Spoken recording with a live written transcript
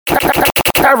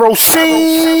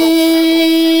Kerosene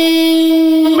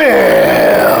Mill.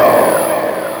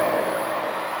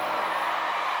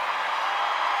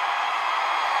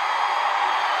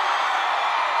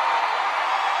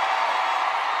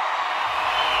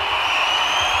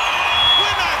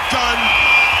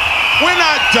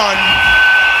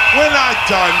 We're not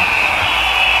done.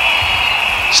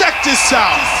 Check this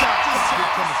out.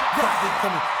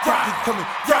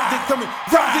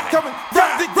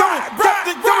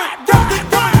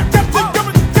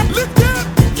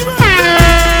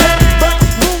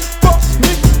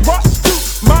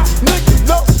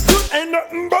 Ain't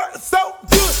nothing but so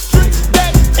good. Trick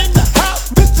that in the house.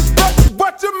 Mr. Special,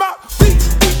 watch your mouth.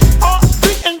 D-E-R-D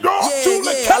and go to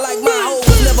the I like my hoes,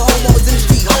 never home, always in the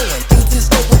street hoeing. Things to the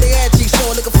scope with their ass cheeks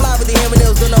showing. Looking fly with their hair and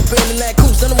nails done up in that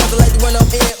coupe. Some of the ones that like to run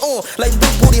up and on. Like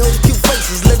big booty hoes, cute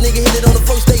faces. Let nigga hit it on the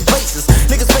first day basis.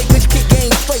 Niggas fake bitch kick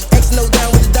game straight. X no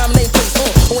down with the diamond name place on.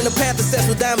 When the Panther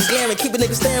sets with diamonds glaring. Keep a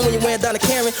nigga staring when you're wearing down a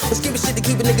Karen. Or skipping shit to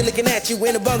keep a nigga looking at you.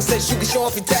 In the bunker says you can show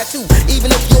off your tattoo.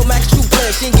 Even if you're a max true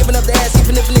player, she ain't giving up the ass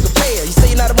even if a nigga pay her. You say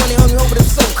you're not a money hungry hoe, but if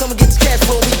so, come and get your cash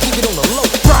flow. We keep it on the low.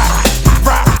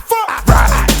 ride, fuck,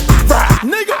 ride,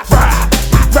 nigga, ride,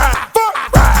 fuck,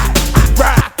 ride,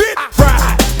 bitch,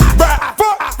 ride,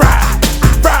 fuck,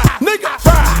 ride, nigga,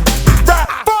 ride,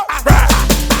 fuck, ride,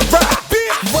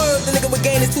 bitch. Word, the nigga with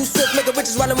gain is too swift. Nigga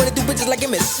bitches riding when they do bitches like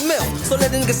him and Smith. So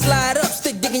let the nigga slide up,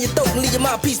 stick dick in your throat and leave your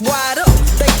mouthpiece wide up.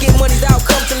 Think get money's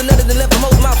outcome till another than left from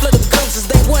hoes. My flood becomes since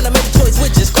day one. I made a choice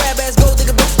with just crab ass gold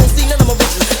digger bitches don't see none of my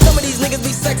bitches. Some of these niggas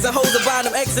be sexing hoes and buying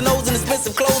them X and O's and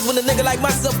expensive clothes. When a nigga like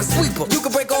myself can sweep her, you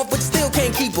can break off but you still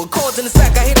can't keep her. Cords in the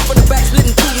sack, I hit it from the back,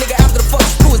 splitting two. Nigga after the fuck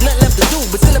screw is nothing left to do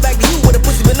but send it back to you with a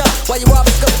pussy been up while you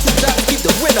robbing scuff 2 times to keep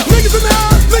the rent up. Niggas in the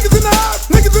house, niggas in the house,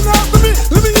 niggas in the house.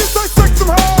 Let me hear say sex them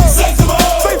hoes,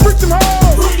 say freak them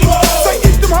hoes, say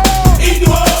eat them hoes,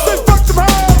 say fuck them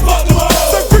hoes,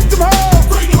 say freak them hoes,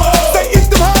 say eat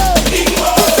them hoes.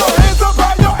 Put your hands up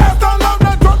high, your ass down low,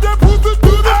 now drop that pussy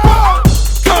to the floor.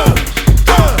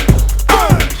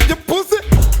 Your pussy,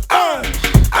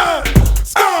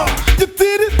 scar, your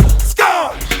titties,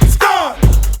 scar,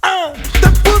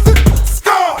 that pussy,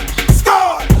 scar,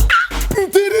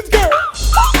 titties girl.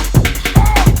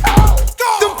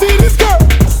 Them titties girl,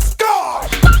 scarred.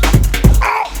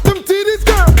 Them titties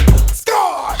girl,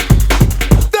 scarred.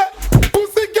 That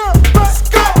pussy girl,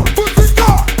 scarred, pussy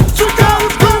scarred. You got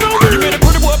what's going on You here. made a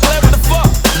pretty boy play with the fuck.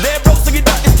 Dead broke, so you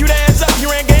duck this cute ass up. You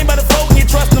ran game by the flow and you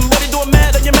trust them. But they doing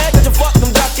mad on your mad cause you fuck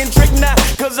them. Docking trick now,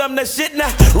 cause I'm the shit now.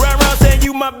 Round round saying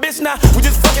you my bitch now. We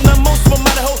just fucking the most of them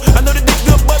out of hoe. I know the dick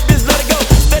good, but bitch let it go.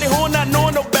 Steady horn, not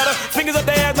knowing no better. Fingers up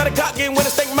the ass, not a cock game with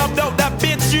a steak mouth dope. That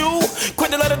bitch you.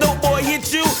 Quit to let a dope boy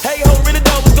hit you. Hey ho, really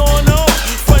dope, what's going on?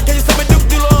 Front, can you stop it Duke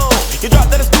too long? You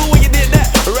dropped out of school when you did that.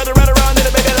 Rather around in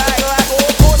a baby like, oh,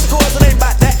 of course, it ain't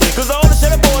about that. Cause all the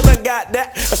Chevy boys done got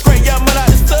that. I straight young man out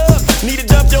the stub. Need to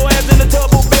jump your ass in the tub,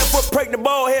 oh, barefoot, pregnant,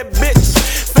 bald head bitch.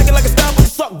 Faking like a star, but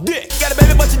you suck dick. Got a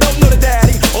baby, but you don't know the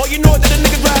daddy. All you know is that the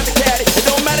nigga drive the caddy. It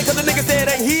don't matter cause the nigga said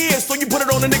it ain't his. So you put it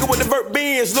on the nigga with the vert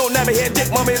beans. Little nappy head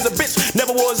dick, mama is a bitch.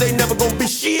 Never was, ain't never gonna be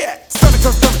shit. Santa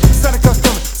Claus coming, Santa Claus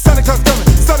coming, Santa Claus coming,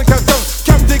 Santa Claus coming.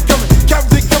 Captain Dick coming, Captain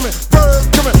Dick coming, bird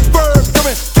coming,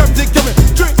 Captain Dick coming,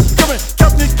 drink coming,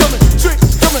 Captain Dick coming, drink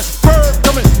coming, bird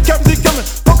coming, Captain Dick coming,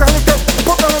 Pocahontas coming,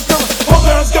 Pocahontas coming,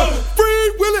 Pocahontas coming. Free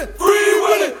Willy,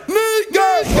 nigga.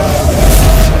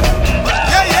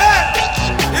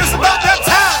 Yeah, it's about that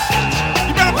time.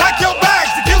 You better pack your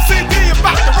bags. The QCD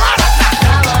about to ride.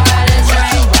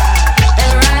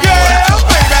 Yeah,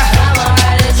 baby.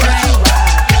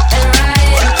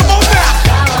 Come on now.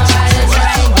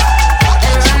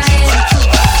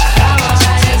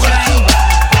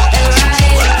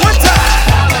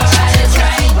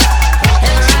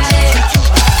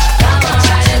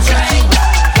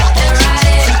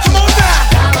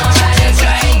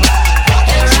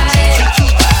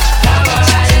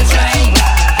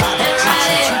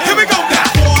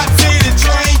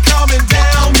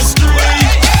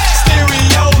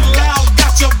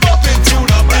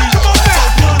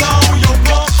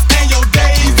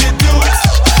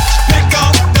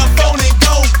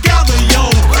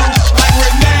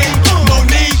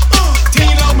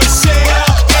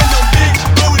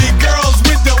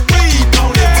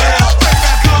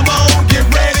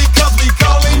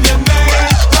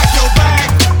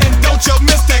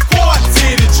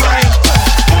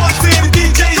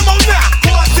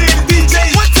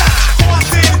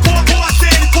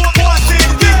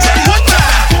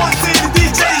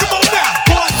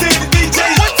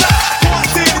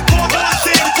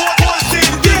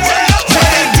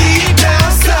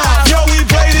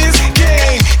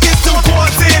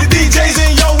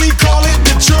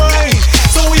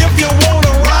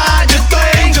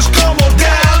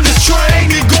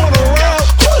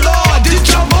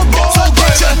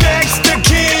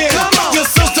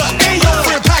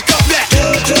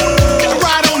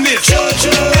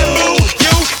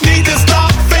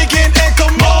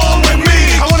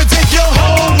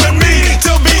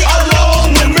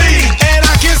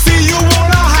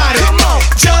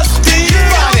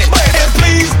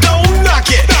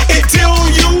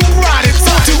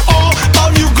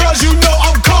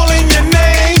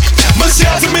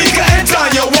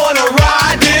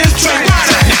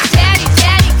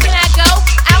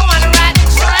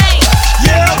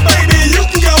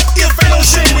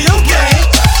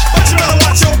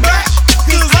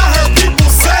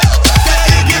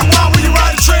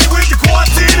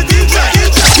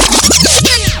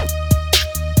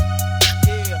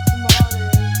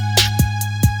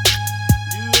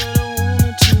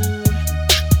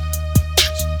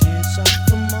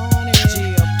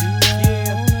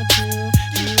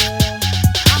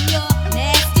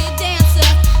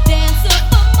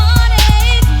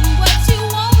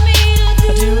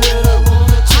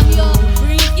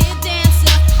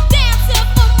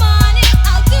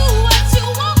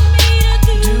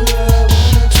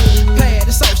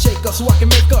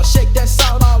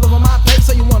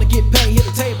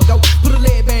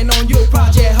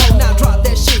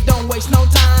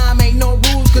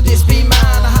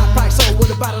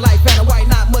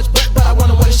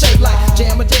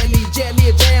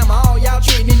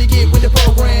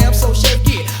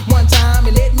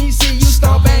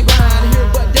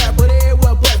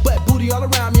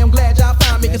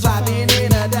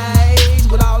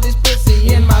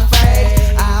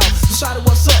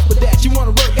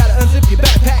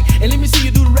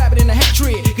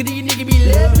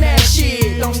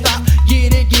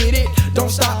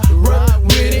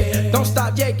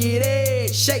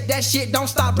 shake that shit, don't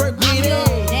stop, work with I'm your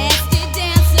it. nasty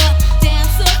dancer,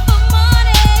 dancer for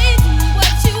money. Do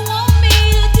what you want me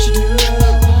to do.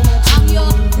 I'm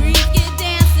your freaky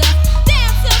dancer,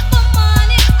 dancer for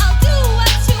money. I'll do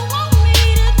what you want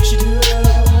me to do.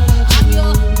 I'm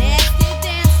your nasty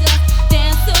dancer,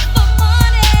 dancer for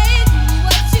money. Do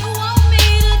what you want me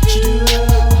to do.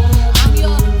 I'm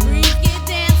your freaky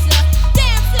dancer,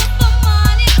 dancer for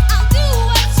money. I'll do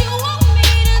what you want me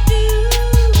to do.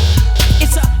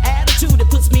 It's her attitude that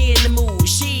puts me in the mood.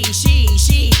 She,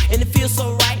 and it feels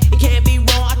so right. It can't be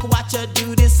wrong. I can watch her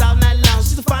do this all night long.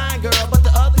 She's a fine girl, but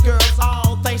the other girls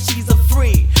all think she's a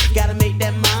freak. Gotta make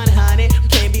that money, honey.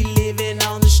 Can't be living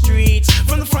on the streets.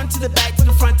 From the front to the back, to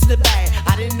the front to the back.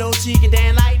 I didn't know she could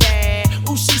dance like that.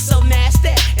 Ooh, she's so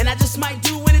nasty, and I just might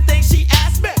do anything she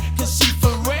asks me. Cause she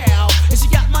for real, and she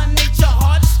got my nature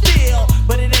hard to steal.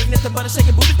 But it ain't nothing but a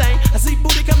shaking booty thing. I see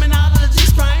booty coming out of the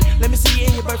G-string. Let me see you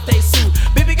in your birthday suit.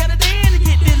 Baby, gotta dance to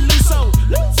get this loose. So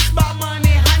loose about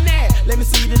money, honey. Let me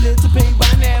see the little pink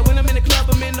bunny. When I'm in the club,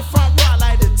 I'm in the front row. I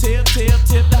like to tip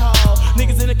the hall.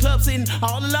 Niggas in the club sitting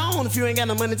all alone. If you ain't got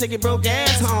no money, take your broke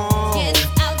ass home. Yes,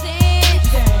 I'll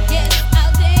dance. Yes,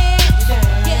 I'll dance.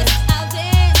 Yes, I'll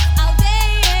dance. I'll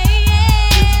dance.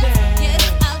 Yes,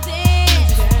 I'll dance.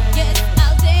 Yes,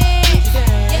 I'll dance.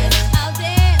 Yes, I'll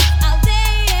dance. I'll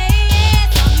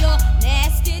dance. I'm your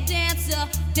nasty dancer,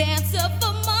 dancer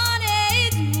for money.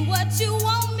 Do what you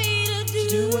want me to do.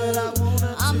 Do what I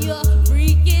wanna I'm do. your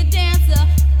freaky dancer,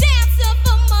 dancer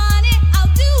for money.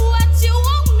 I'll do what you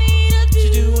want me to do.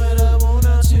 Do what I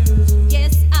wanna do.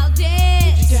 Yes, I'll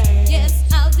dance. Would you dance? Yes,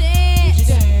 I'll dance. Would you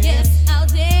dance? Yes, I'll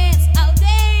dance. I'll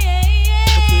dance.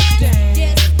 Would you dance?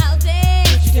 Yes, I'll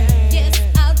dance. Would you dance? Yes,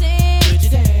 I'll dance. Would you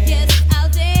dance? Yes, I'll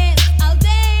dance. I'll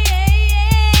dance.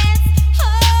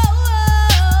 Oh,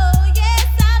 yes,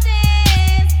 I'll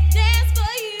dance. Dance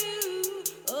for you.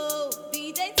 Oh,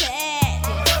 DJ Tag.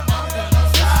 I'll dance.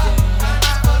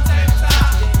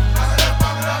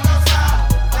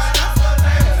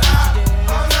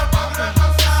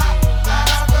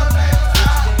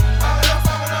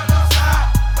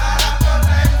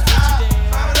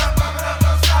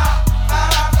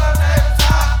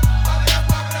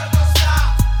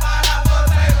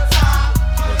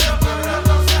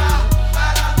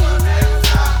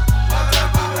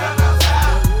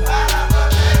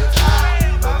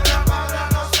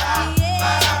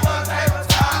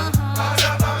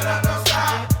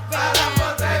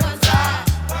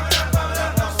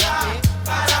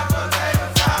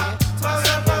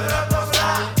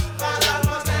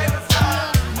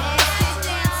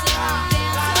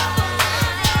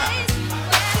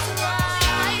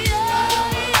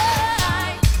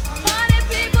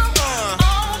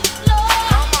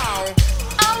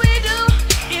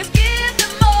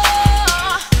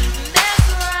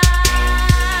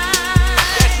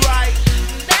 That's right.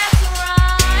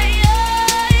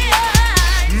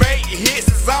 Make hits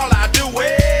is all I do.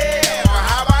 Well,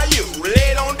 how about you?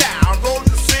 Lay it on down. Roll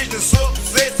decisions,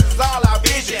 success is all I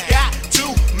vision. Got to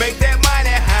make that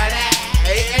money, honey.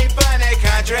 It ain't funny,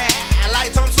 contract.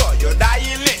 Like Tom Sawyer,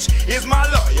 Diane Lynch is my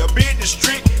lawyer. Business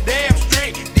strict, damn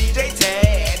strict. DJ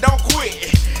Tag, don't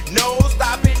quit. No,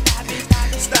 stop it.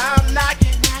 Stop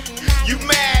knocking. You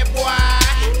mad, boy?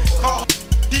 Oh,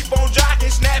 keep on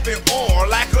jocking, snapping on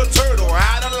like a turtle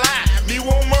out of line. Me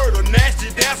won't murder, nasty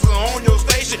dancer on your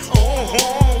station.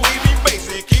 We be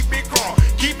facing, keep it crunk,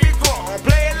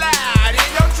 play it loud in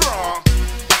your trunk.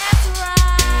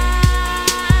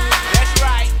 That's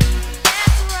right.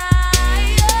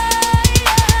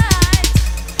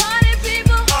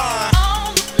 Come on.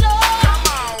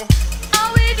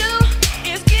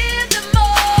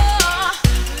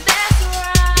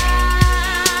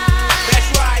 That's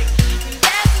right.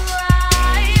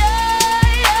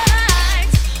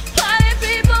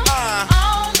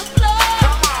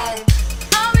 Come on.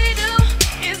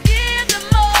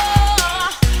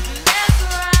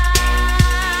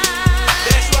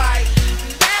 That's right.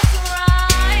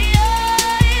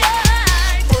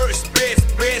 First,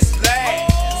 best,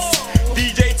 last.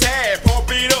 DJ Tag, pump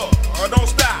it up, don't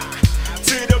stop.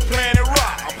 To the planet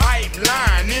rock,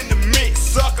 pipeline in the mix,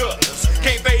 suckers.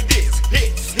 Can't fade this,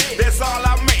 hits. That's all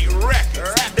I make,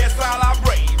 records. That's all I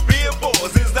break.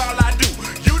 Billboards is all I do.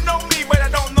 You know me, but I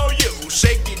don't know you.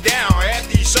 Shake it down at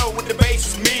the show with the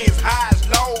bases, means highs,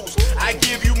 lows. I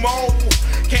give you more.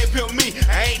 Can't pimp me,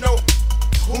 I ain't no.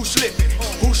 Who's slipping?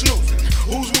 Who's snoozing?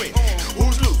 Who's winning?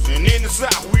 Who's losing? In the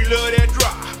South, we love that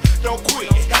drop. Don't quit,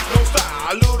 don't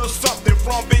stop. A little something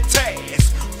from Big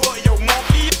Taz for your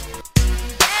monkey.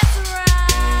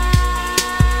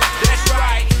 That's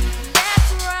right.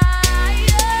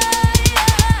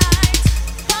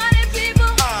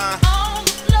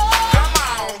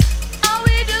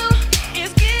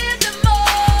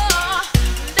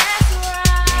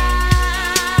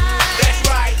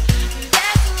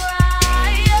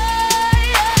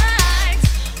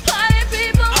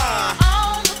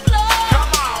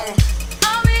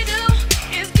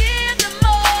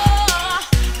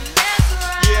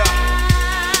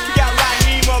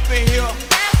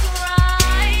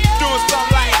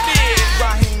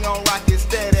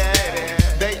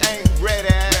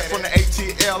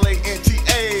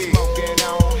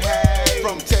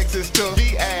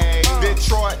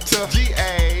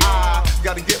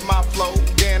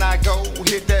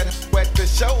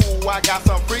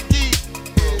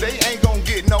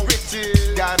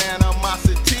 got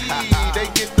animosity. They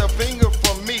get the finger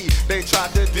from me. They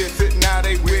tried to diss it, now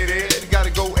they with it.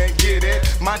 Gotta go and get it.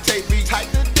 My tape be tight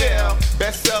to death.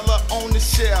 Bestseller on the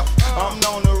shelf. I'm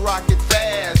known to rock it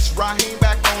fast. Raheem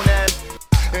back on that.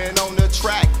 And on the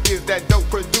track is that dope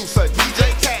producer, DJ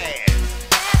Cash.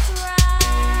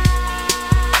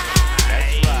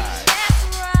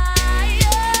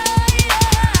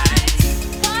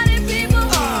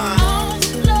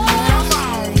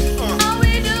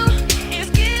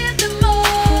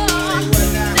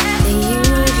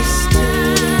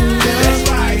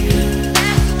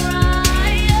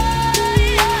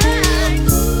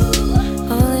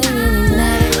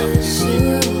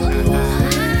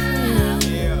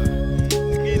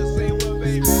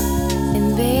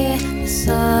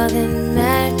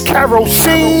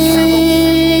 Kerosene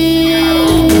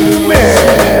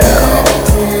Mill.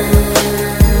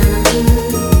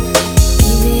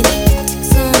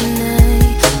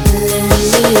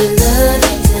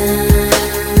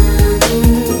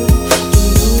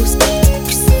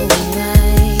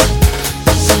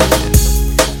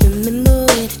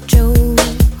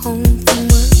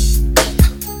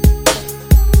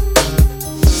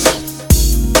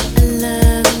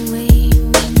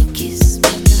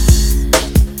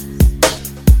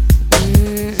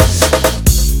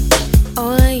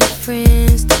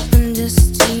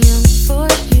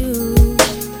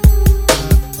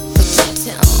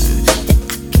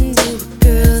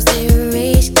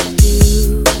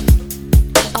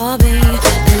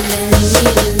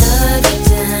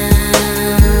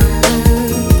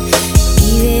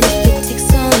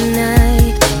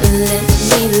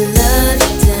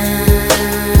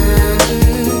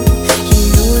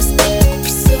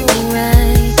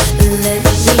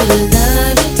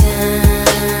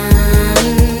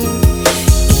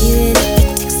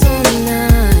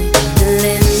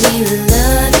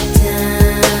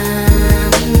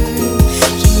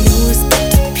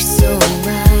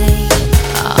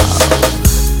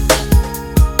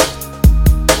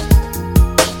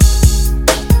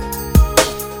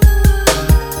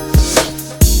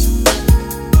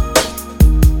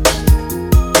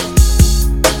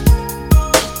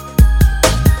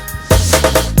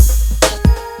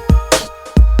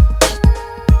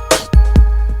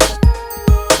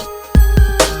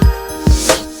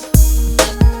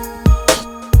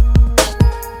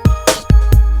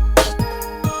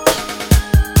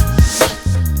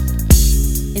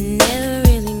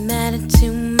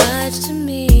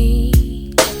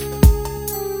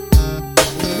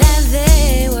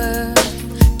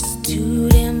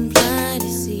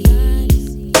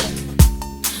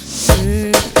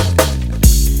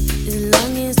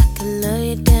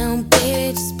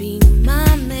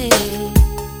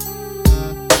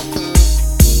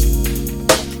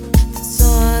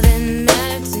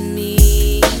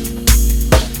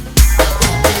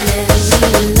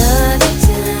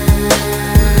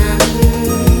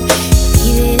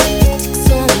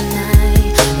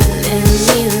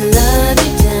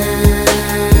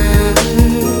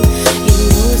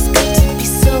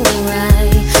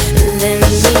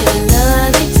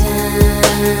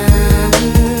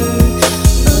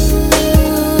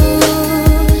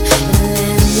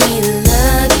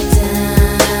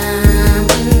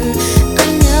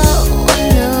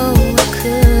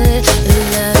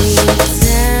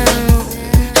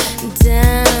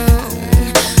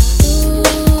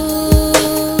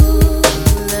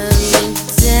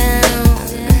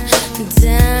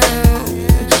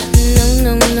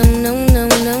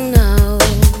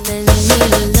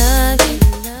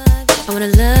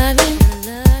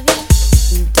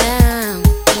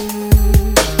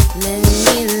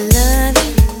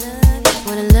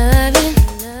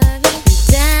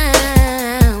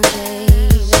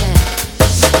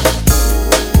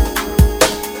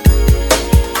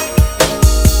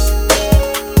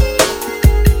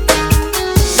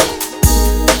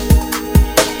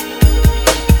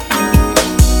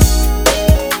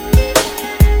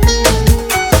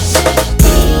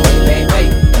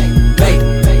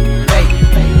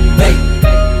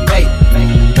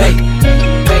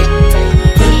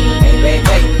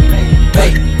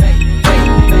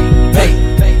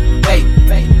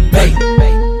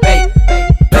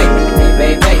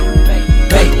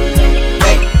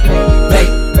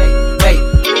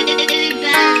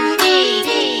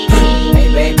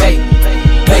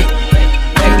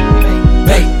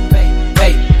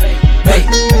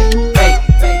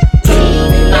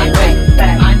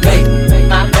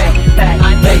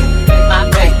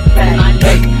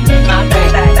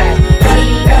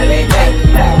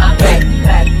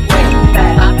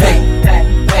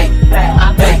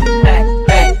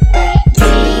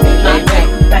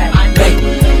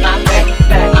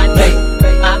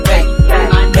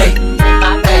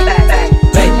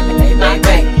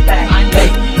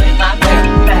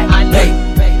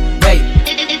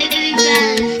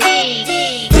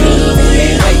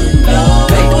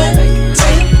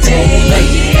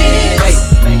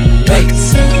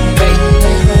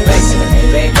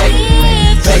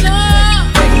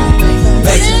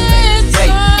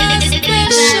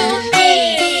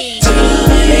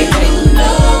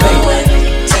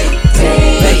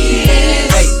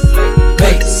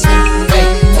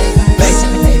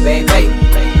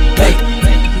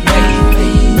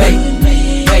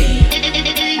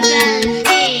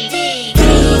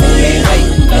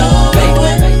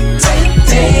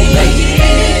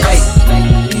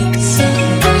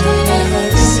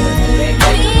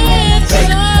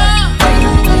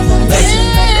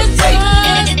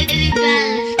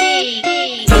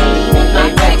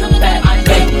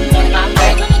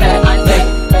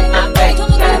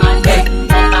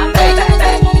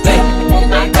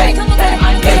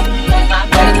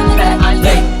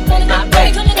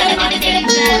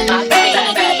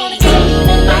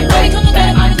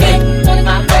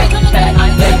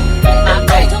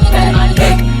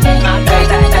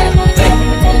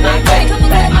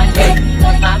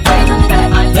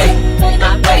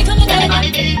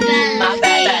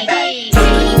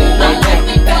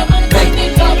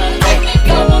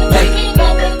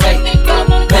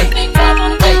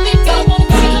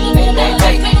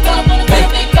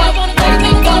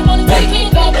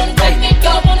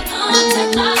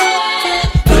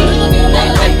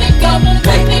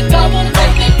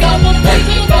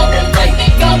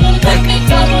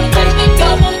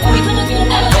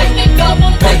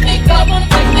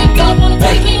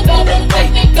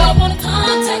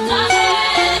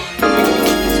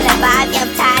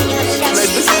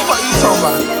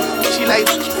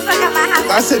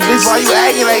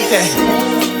 it like that.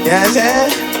 You know what I'm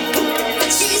saying?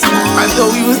 I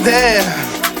thought we was there.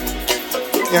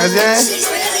 You know what I'm saying?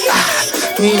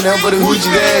 He ain't nothing but a hoochie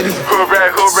daddy.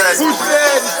 Hooray, hooray, hoochie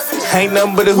daddy. Ain't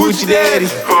nothing but a hoochie daddy.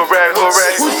 Hooray,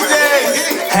 hooray, hoochie daddy.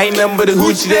 Ain't nothing but a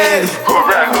hoochie daddy.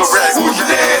 Hooray, hooray, hoochie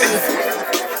daddy.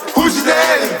 Hoochie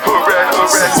daddy. Hooray,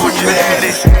 hooray, hoochie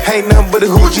daddy. Ain't nothing but a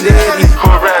hoochie daddy.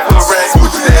 Hooray, hooray,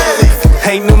 hoochie daddy.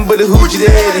 Ain't nothing but a hoochie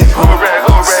daddy. Hooray,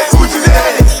 hooray, hoochie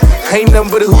daddy. Ain't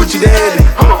nothing but a hoochie daddy.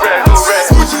 Hooray, hooray,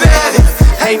 hoochie daddy.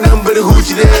 Ain't nothing but a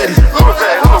hoochie daddy.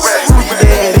 Hooray, hooray, hoochie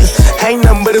Daddy. Ain't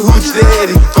nothing but a hoochie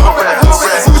daddy. Hooray,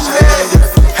 hooray, hoochie daddy.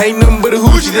 Ain't nothing but a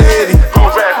hoochie daddy.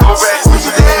 Hooray, hooray,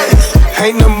 hoochie daddy.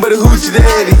 Ain't nothing but a hoochie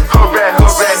daddy. Hooray,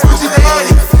 hooray, hoochie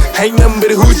daddy. Ain't nothing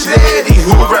but a hoochie daddy.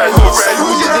 Hooray, hooray,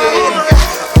 hoochie daddy.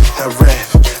 Now rap,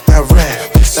 now rap,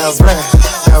 now rap,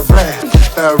 now rap,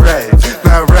 now rap,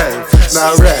 now rap,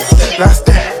 now rap, now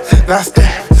step, now step,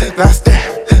 now step,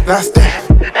 now step.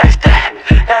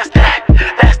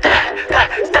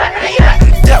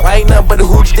 Ain't nothing but a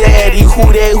hoochie daddy.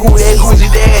 Who that, who's your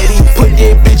daddy? Put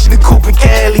that bitch in the coupe in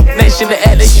Cali. Nation to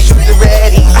act like she shoot the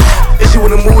ratty. Then she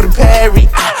wanna move to Perry.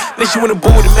 Then she wanna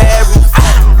boo to Mary.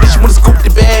 Then she wanna scoop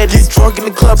the bad. Get drunk in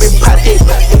the club and pop that.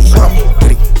 Dumb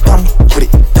with it, dumb with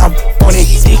it, dumb on that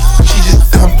dick. She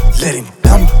just dumb, let him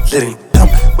dumb, let him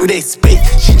dumb with that spit.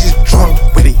 She just drunk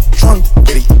with it, drunk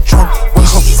with it, drunk with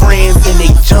her friends and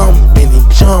they jumpin'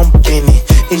 it,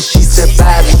 and she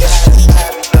surviving.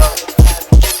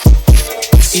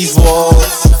 These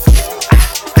walls,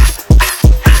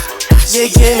 you're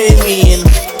killing me and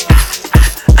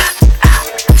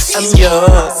I'm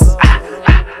yours.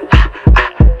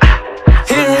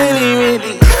 It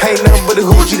really ain't nothing but a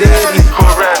hoochie daddy.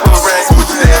 Hooray, hooray,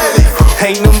 hoochie daddy.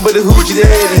 Ain't nothing but a hoochie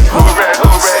daddy. Hooray,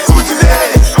 hooray, hoochie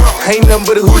daddy. Ain't nothing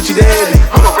but a hoochie daddy.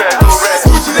 Hooray, hooray,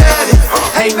 hoochie daddy.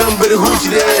 Ain't nothing but a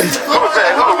hoochie daddy.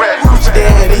 Hooray, hooray, hoochie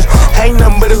Daddy, ain't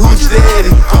nothing but a hoochie daddy.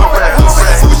 Hooray,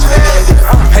 hooray, hoochie daddy.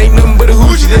 Ain't nothing but a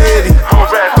hoochie daddy.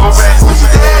 Hooray, hooray, hoochie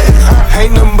daddy.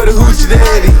 Ain't nothing but a hoochie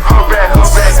daddy. Hooray,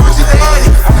 hooray, hoochie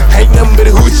daddy. Ain't nothing but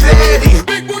a hoochie daddy.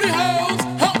 Big booty hoes,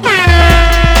 help me.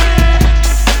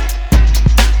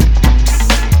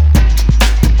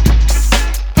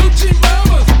 Hoochie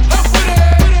mamas, help with it.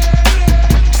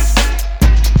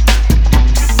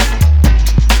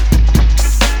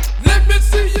 Let me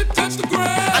see you touch the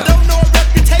ground. I don't know a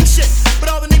reputation, but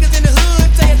all the niggas in the hood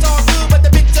say it's all good, but the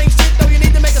bitch ain't shit, though you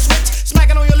need to make a switch.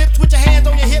 Smacking on your lips with your hands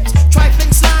on your hips,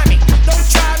 trifling slimy. Don't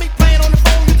try me, playing on the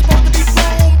phone, you supposed to be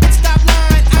grown. Bitch, stop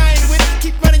lying, I ain't with it.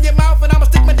 Keep running your mouth and I'ma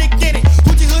stick my dick in it.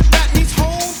 Hoochie hood rat needs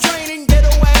home training,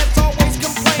 ghetto ass always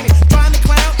complaining. Trying to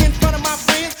clown in front of my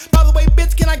friends. By the way,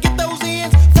 bitch, can I get those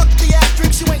ends? Fuck the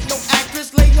actress, you ain't no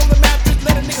actress. Lay on the mattress,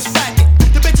 let a nigga smack it.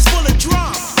 The bitch is full of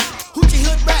drama. Hoochie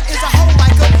hood rat is a hoe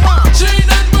like a mom. She ain't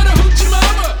nothing but a hoochie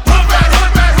mama. Hooray,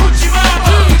 hooray, hoochie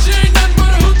mama. She ain't nothing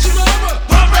but a hoochie mama.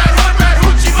 Hooray, hooray,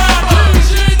 hoochie mama.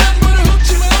 She ain't nothing but a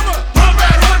hoochie mama.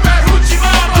 Hooray, hooray, hoochie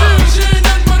mama. She ain't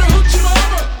nothing but a hoochie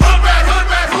mama. Hooray,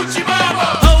 hooray, hoochie mama.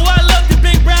 Oh, I love your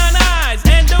big brown eyes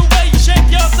and the way you shake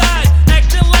your thighs.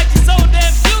 Acting like you're so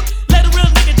damn cute. Let a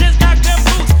real nigga just knock them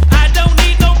boots. I don't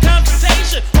need no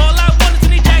confrontation. All I want is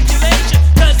an ejaculation.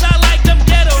 Cause I like them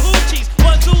ghetto hoochies.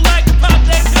 Ones who like to pop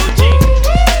that Gucci.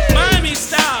 Miami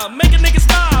style, make a nigga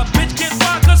smile. Bitch get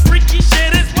wild cause freaky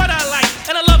shit is what I like.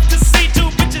 And I love to see two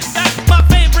bitches die. My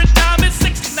favorite time is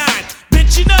 69.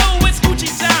 Bitch, you know it's Gucci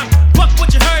time. Fuck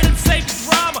what you heard and save the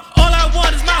drama. All I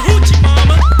want is my hoochie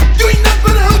mama. You ain't nothing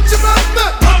but a hoochie mama.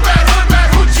 Hooray, hooray,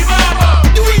 hoochie mama.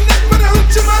 You ain't nothing but a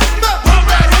hoochie mama.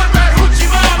 Hooray, hooray, hoochie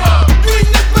mama. You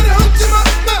ain't nothing but a hoochie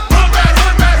mama. Hooray,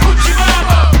 hooray, hoochie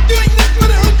mama. You ain't nothing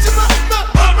but a hoochie mama.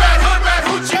 Hooray, hooray,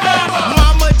 hoochie mama.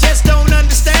 Mama just don't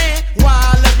understand why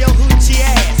I love your hoochie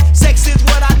ass. Sex is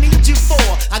what I need you for.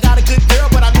 I got a good girl,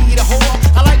 but I need a whore.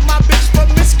 I like my bitch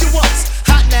promiscuous,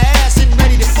 hot in the ass and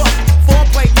ready to fuck.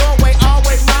 Foreplay your way, our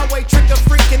way, my way. Trick or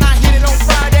freak, and I hit it on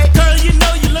Friday. Girl, you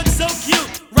know you look so cute.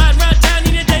 Ride round town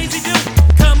in your Daisy Duke.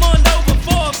 Come on over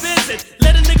for a visit.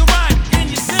 Let a nigga ride in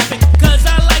your Civic. Cause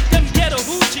I like them ghetto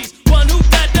hoochies. One who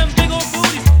got them big old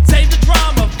booties. Save the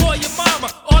drama for your mama.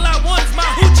 All I want is my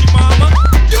hoochie mama.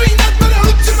 You ain't nothing but a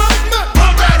hoochie mama.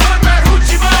 Hooray, hooray,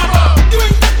 hoochie mama. You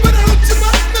ain't nothing but a hoochie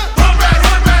mama. Hooray,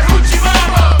 hooray, hoochie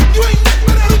mama. You ain't nothing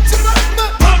but a hoochie mama.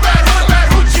 Hooray, hooray,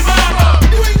 hoochie mama.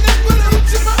 You ain't nothing but a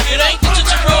hoochie mama. It ain't the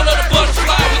Chicharon or the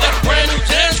butterfly. We got a brand new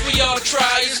dance we all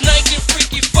try. It's nice and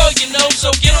freaky for you know. So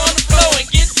get on the floor and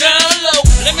get down low.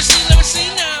 Let me see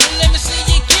now. Let me see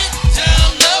you get down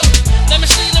low. Let me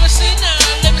see now.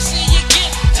 Let me see you get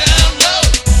down low.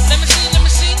 Let me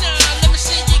see now. Let me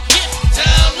see you get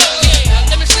down low. Yeah,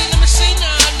 let me see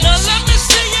now.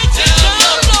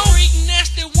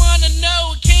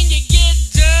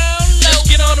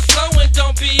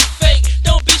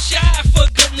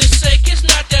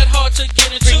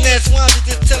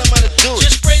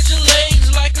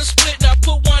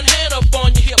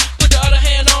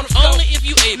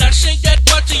 babe. Now shake that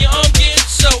butt till your arm gets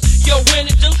so. Yo, when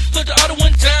it do, put the other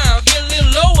one down. Get a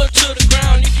little lower to the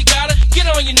ground. If you gotta, get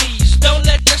on your knees. Don't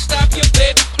let that stop you,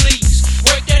 baby, please.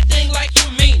 Work that thing like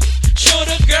you mean it. Show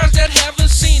the girls that haven't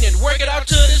seen it. Work it out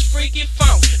to this freaky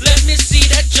funk. Let me see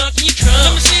that junk in your trunk.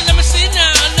 Let me see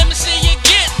now. Let me see you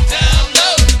get down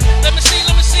low. Let me see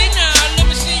now. Let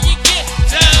me see you get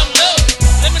down low.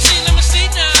 Let me see now.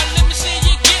 Let me see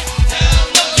you get down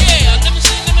low. Yeah, let me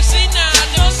see now. Let me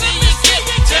see you get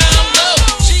down low.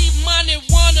 G-Money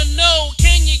wanna know,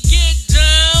 can you get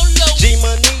down low?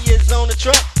 G-Money is on the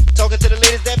track, talking to the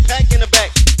ladies that pack in the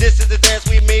back. This is the dance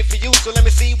we made for you, so let me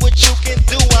see what you can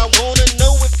do. I wanna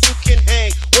know if you can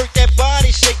hang. Work that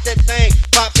body, shake that thing.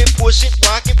 Pop it, push it,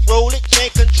 rock it, roll it.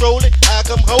 Can't control it, I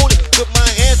come hold it. Put my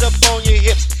hands up on your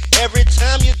hips. Every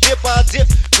time you dip, I dip.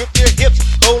 Grip your hips,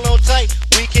 hold on tight.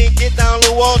 We can get down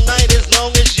low all night as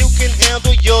long as you can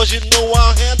handle yours. You know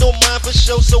I'll handle mine for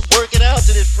sure, so work it out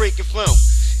to this freaky funk.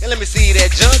 And let me see that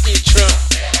junk in your trunk.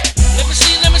 Let me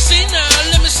see now.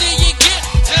 Let me see you get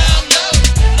down low.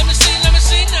 Let me see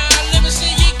now. Let me see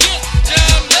you get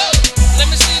down low. Let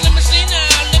me see now.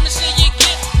 Let me see you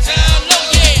get down low.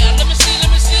 Yeah, let me see now.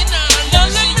 Let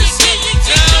me see you get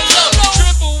down low.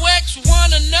 Triple X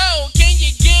wanna know, can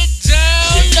you get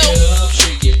down low?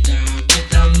 Shake it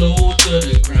down low to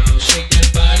the ground. Shake that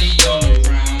body all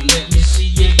around. Let me see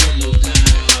you get low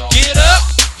down. Get up,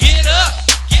 get down,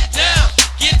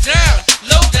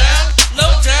 low down,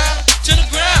 to the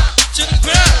ground, to the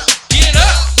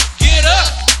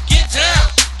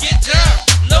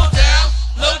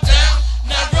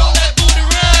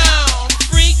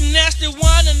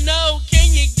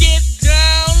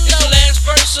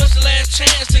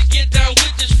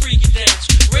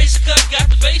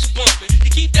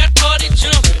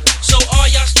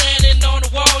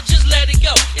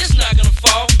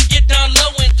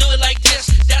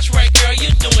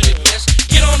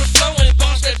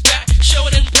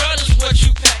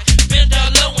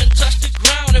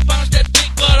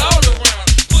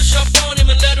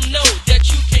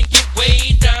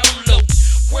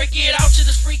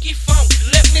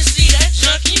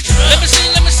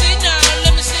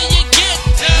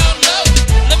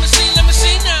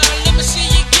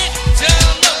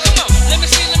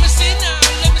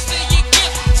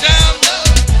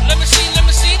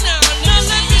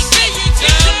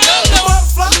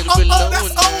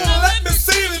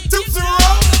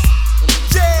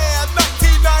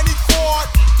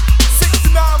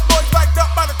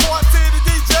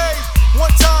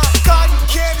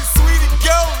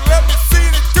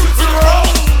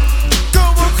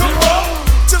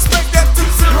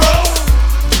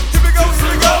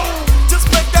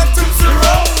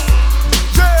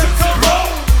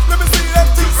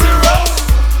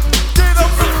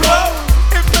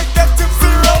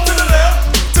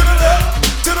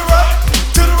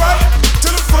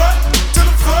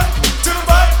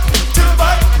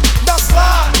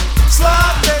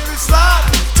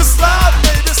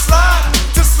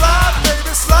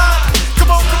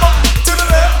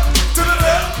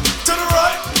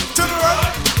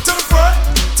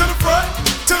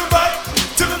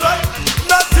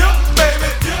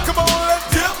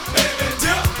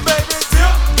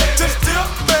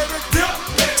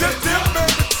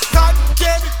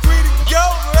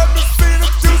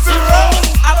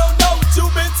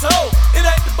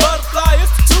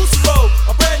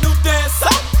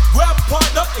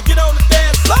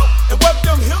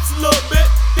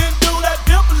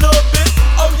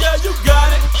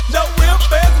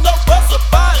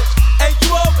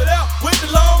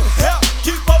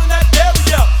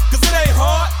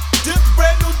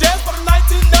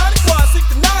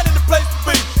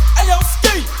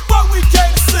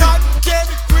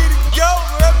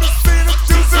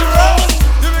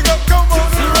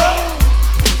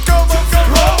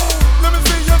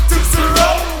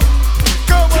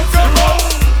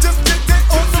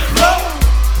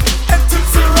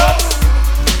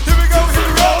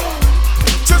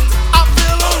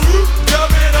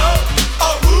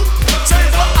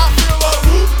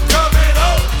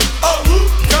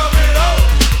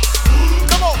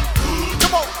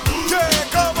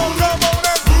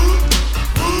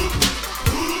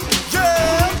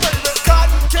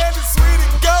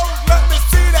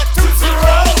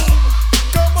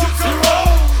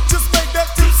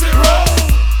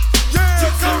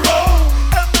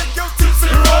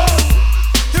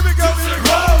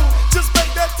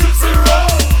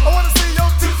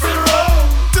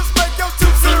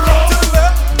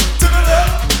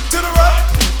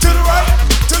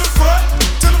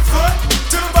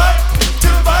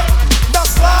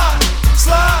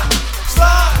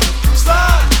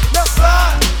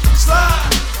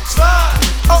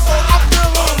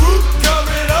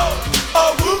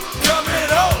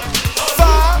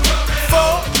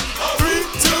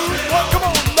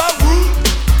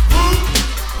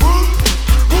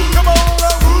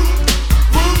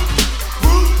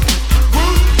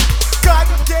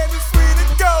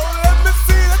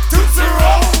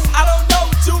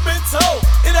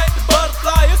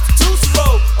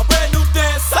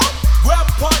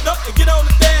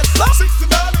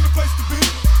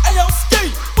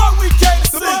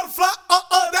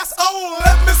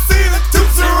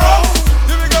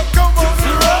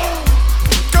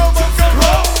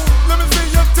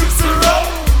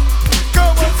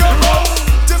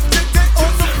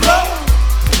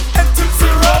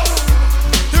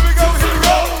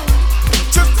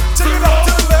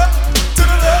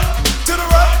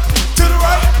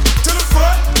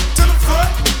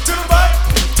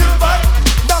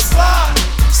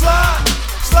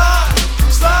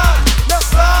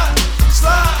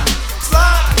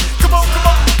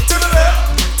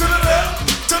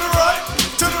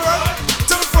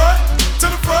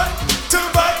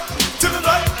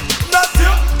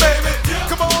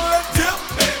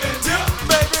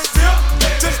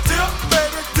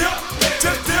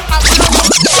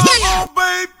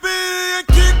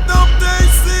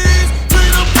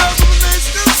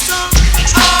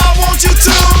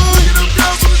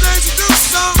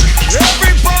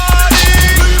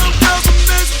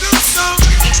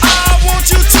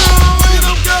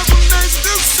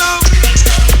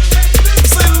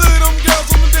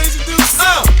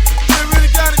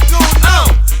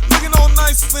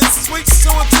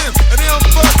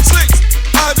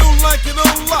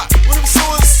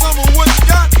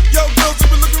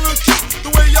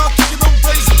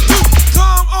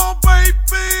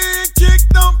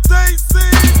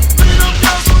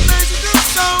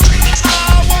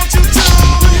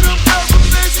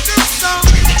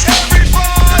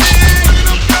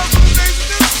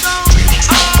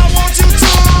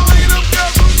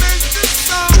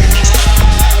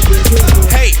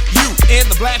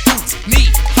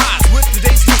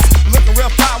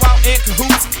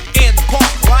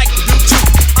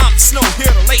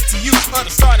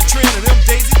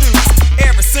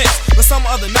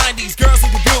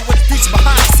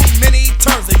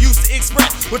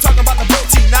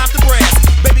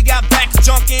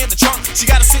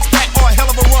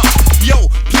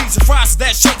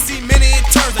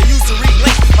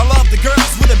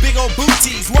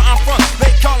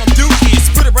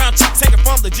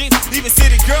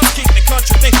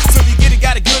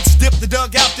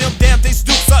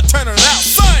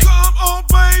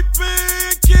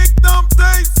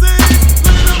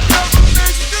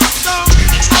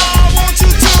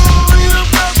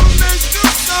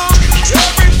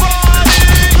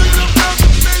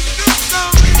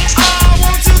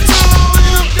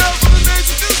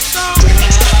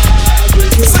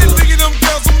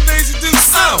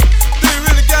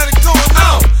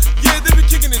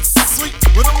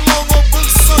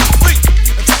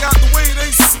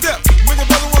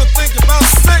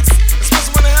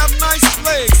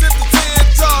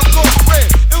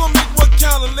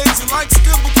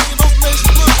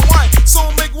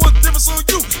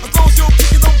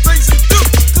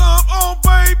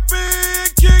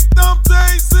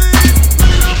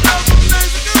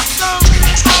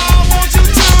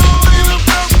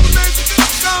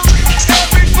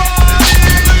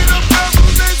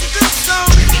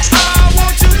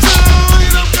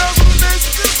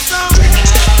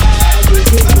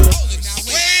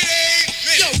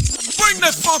bring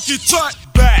that funky track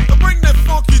back. Bring that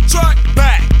funky track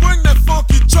back. Bring that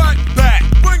funky track back.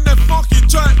 Bring that funky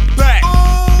track back.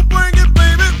 Oh, bring it,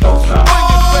 baby. Bring it,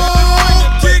 baby. Bring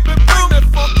it, kick it. Bring that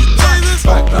funky track back.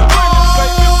 Bring it, baby.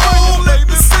 Bring it, let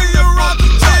me see you rock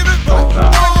it, baby. Bring it,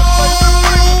 baby.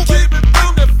 Bring it, keep it.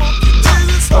 Bring that funky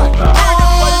Jesus. Bring it,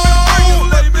 baby. Bring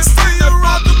it, let me see you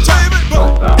rock it, baby.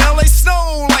 LA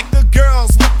Snow like the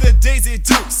girls with the Daisy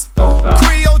Dukes.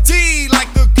 Creole D like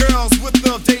the girls with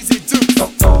the Daisy Dukes.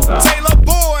 Taylor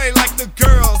Boy like the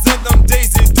girls in them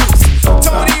Daisy Dukes.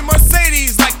 Tony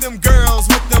Mercedes like them girls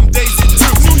with them Daisy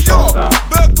Dukes. New York,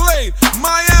 Berkeley,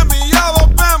 Miami,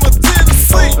 Alabama,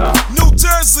 Tennessee, New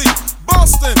Jersey,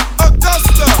 Boston,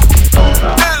 Augusta,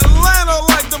 Atlanta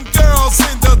like them girls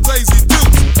in the Daisy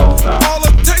Dukes. All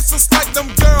of Texas like them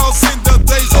girls in the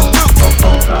Daisy Dukes.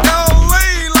 LA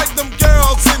like them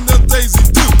girls in the Daisy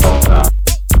Dukes.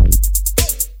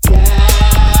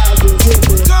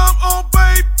 Come on,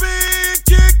 baby,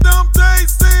 kick them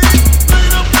daisies. Play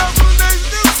them girls when they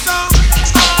do something.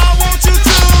 I want you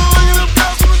to play them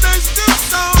girls when they do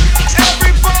something.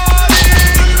 Everybody,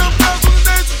 play them girls when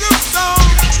they do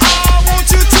something. I want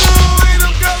you to play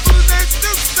them girls when they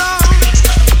do something.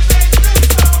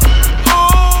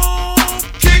 Oh,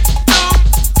 kick them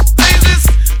daisies.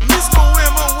 Miss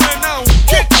Moema went out.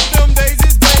 Kick them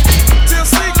daisies, baby. Till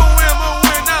Seagull Emma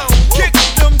went out. Kick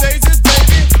them daisies,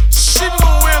 baby. Sheep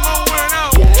Emma went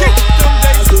out. Kick them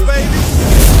daisies, baby.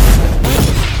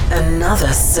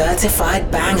 Another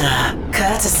certified banger,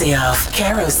 courtesy of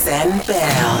Kerosene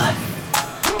Bill.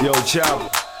 Yo, Chopper,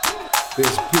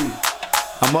 it's Pete.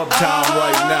 I'm uptown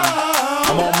right now.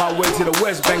 I'm on my way to the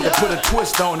West Bank to put a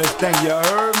twist on this thing, you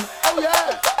heard me? Oh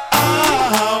yeah.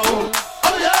 Oh,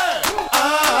 oh yeah.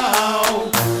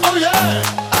 Oh, oh yeah.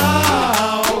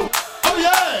 Oh, oh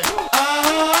yeah.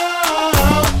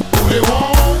 Who they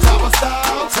want? Top of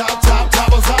style, top, top,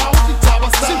 top of style. Top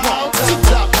of style. She want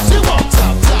top, she want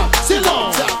top, top. She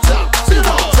want top, top. She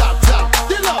want top, top.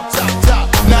 She love top, top.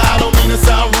 Now I don't mean to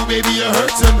sound rude, baby, you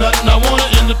hurt you nothing. I want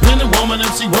an independent woman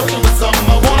if she working with something.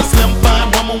 I want a slim fine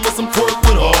woman with some twerk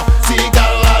with her. She ain't got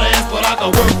a lot of ass, but I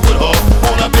can work with her.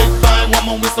 Want a big fine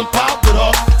woman with some pop with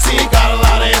her. She ain't got a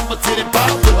lot of ass, but titty pop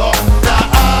with her. Now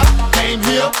I came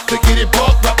here to get it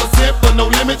buck, represent for no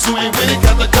limit. You ain't with it,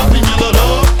 got the cup in your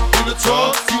little in the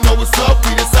truck. You know what's up,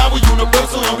 we decide we're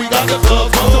universal and we got the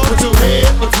club. So put your head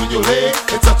between your legs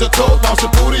and touch your toes, bounce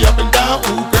your booty up and down.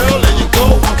 Ooh, girl, there you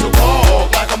go. Want to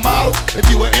walk like a model. If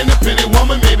you an independent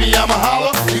woman, maybe I'm a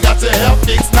holler. You got your hair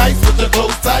fixed nice with your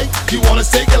clothes tight. You wanna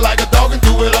shake it like a dog and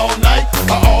do it all night.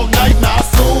 All night, now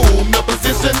assume the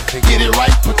position. Get it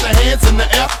right, put your hands in the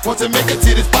air. Want to make it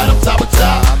to this spot up top of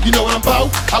top. You know what I'm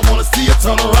about? I wanna see you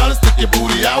turn around and stick your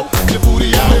booty out. Your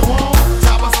booty out. They want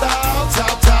top of style,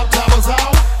 top, top, top of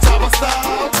style. Top of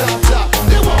style, top, top.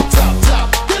 They want top,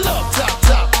 top. They love top,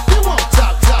 top. They want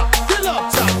top, top. They love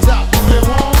top, top. They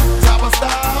want top of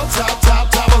style, top,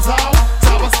 top, top of style.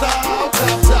 Top of style,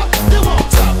 top, top. They want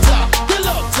top, top. They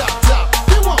love top, top.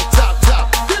 They want top, top.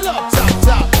 They love top,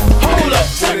 top. Hold up,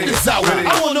 check this out.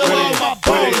 I wanna know where all my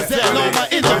ballers at and all my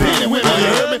independent women. You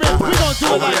hear me? We gon' do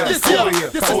it like this here.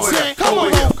 This a chant. Come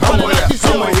on here. Come on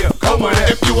here. Come on here.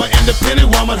 If you an independent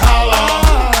woman, holla.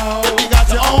 If you got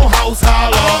your own house,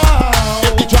 holla.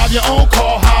 If you drive your own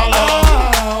car,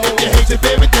 holla. If you hate your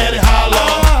baby daddy, holla.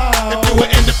 If you an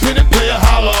independent player,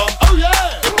 holla. Oh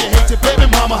yeah. If you hate your baby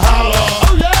mama, holla.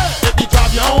 Oh yeah. If you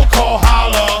drive your own car,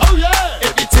 holla. Oh yeah.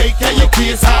 If you take care of your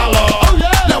kids, holla. Oh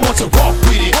yeah. Now want to walk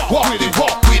with it, walk with it,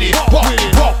 walk with it, walk with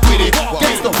it, walk with it.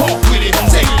 Gangsta walk with it,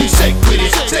 take it, shake with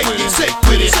it, take it, shake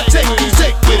with it, take it,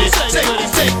 shake with it, take it,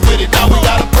 shake with it. Now we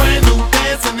got a brand new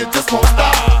dance and it just won't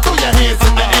stop. Throw your hands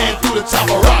in the air through the top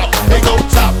of rock. They go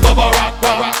top of a rock,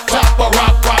 rock, top of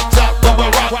rock, rock, top of a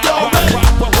rock. Yo, man.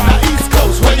 Now East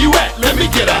Coast, where you at? Let me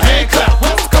get a hand clap.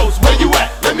 West Coast, where you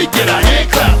at? Let me get a hand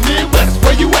clap. Midwest,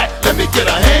 where you at? Let me get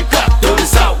a hand clap. Throw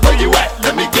this out, where you at?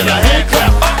 Let me get a hand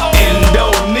clap.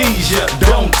 Indonesia,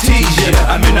 don't tease ya.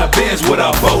 I'm in a Benz with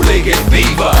a bow-legged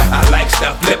beaver. I likes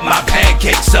to flip my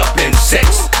pancakes up in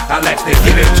six. I likes to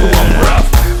give it to 'em rough.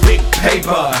 Big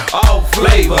paper, all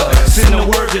flavor. Send the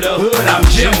word to the hood, I'm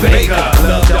Jim Baker.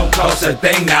 Love don't cost a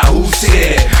thing, now who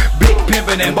said? Big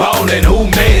pimpin' and ballin', who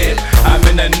made it? I'm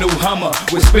in a new Hummer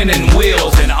with spinning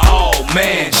wheels. And oh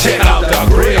man, check out the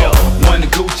grill. One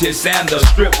Gucci sandal,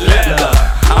 strip leather.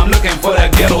 I'm looking for the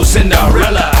ghetto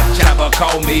Cinderella. Chopper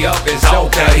called me up, it's all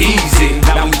too easy.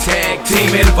 Now we tag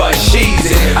teaming for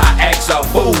Sheezy. I ask a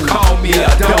fool, call me a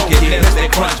donkey. Let's they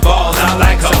crunch balls, I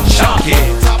like them chunky.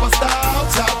 Top of style,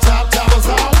 top, top, top of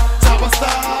style. Top of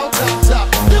style, top, top.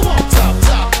 They want top,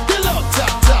 top. They love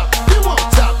top, top. They want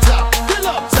top, top. They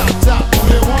love top, top.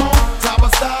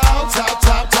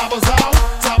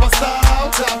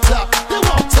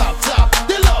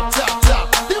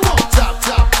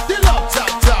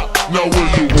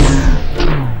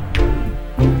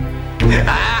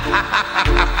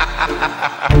 Who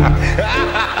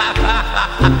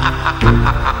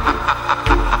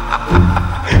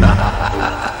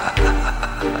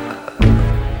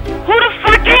the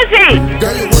fuck is he?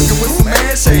 Girl, you're working with some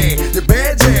ass shit. Your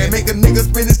bad jam, make a nigga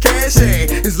spend his cash shit.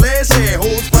 His last shit,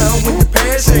 hoes found when you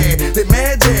pass shit. They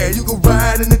mad yeah, you can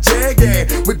ride in the Jag yeah.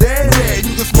 With that yeah,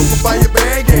 you can smoke up by your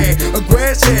bag yeah. A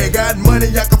grass yeah, got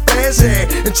money I can flash yeah.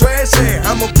 And trash yeah,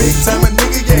 I'm a big time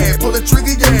nigga yeah. Pull a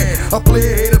trigger yeah, I play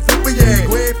a hater flipper yeah.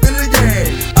 Greg filler yeah,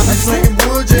 I be slanging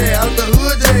wood yeah. Out the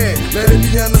hood yeah, let it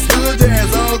be understood yeah.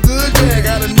 It's all good yeah,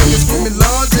 got a nigga screaming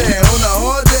large yeah. On the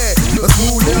hard yeah, a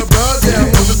smooth little broad yeah.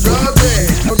 On the drugs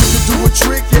yeah, I'm used to do a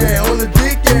trick yeah. On the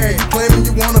dick yeah, you claiming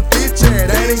you wanna fit yeah.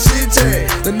 That ain't shit yeah,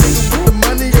 the nigga with the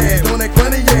money yeah. On that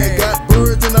money yeah, got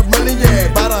birds and I'm running yeah.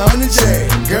 About 100 yeah,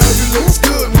 girl you looks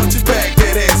good, want you back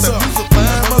that ass up. You's a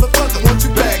fine motherfucker, want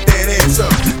you back that ass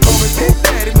up. Call me Big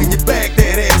Daddy when you back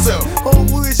that ass up. Oh,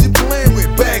 who is you playing with?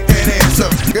 Back that ass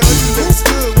up. Girl you looks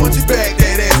good, want you back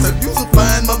that ass up. You's a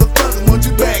fine motherfucker, want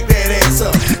you back that ass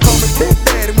up. Call me Big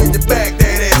Daddy when you back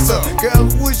that ass up. Girl,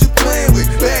 who is you playing with?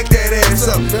 Back that ass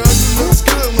up. Girl you looks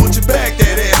good, want you back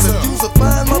that ass up. You's a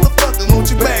fine motherfucker, want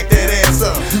you back that ass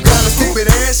up. You got a stupid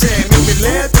ass yeah, make me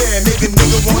laugh yeah. Make a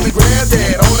nigga wanna grab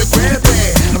that, on the grab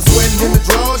that. I'm sweating in the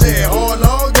drawers yeah, hard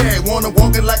log yeah. Wanna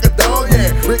walk it like a dog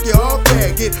yeah. Rick you off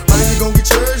yeah, get mine you gon' get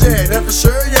yours yeah. That for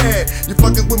sure yeah. You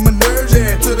fucking with my nerves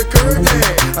yeah, to the curb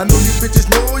yeah. I know you bitches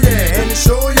know yeah, and it's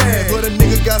sure yeah. But a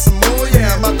nigga got some more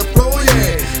yeah, I'm out the floor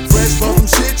yeah. Fresh from some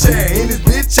shit yeah, in this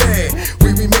bitch yeah.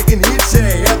 We be making hits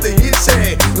yeah, after hits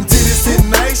yeah. Them titties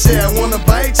sitting nice yeah, I wanna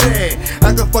bite yeah.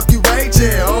 I can fuck you right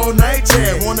yeah, all night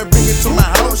yeah. Wanna bring it to my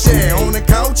house yeah, on the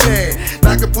couch yeah.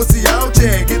 Knock a pussy out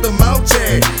yeah, get them out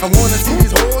yeah. I wanna see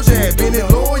these hoes yeah, bend it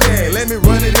low yeah. Let me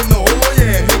run it in the hole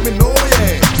yeah, make me know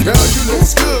yeah. Girl you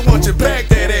looks good, want you back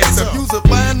that ass up. You's a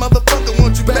fine motherfucker,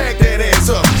 want you back that ass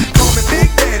up. Call me Big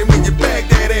Daddy when you back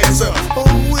that ass up. Oh,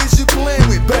 who is you playing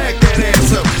with? Back that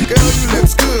ass up. Girl you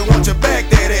looks good, want you back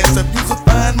that ass up. You's a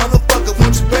fine motherfucker,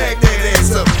 want you back that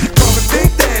ass up. Call me Big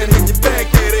Daddy when you back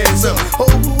that ass up. Oh,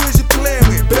 who is you playing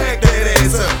with? Back that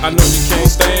ass up. I know you can't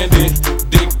stand it,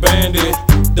 dick bandit,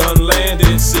 done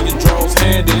landed, see your draws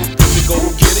handed. Pussy go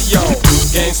get it, y'all,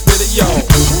 gang spit it, y'all.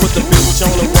 Put the bitch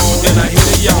on the wall and I hit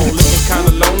it, y'all. Looking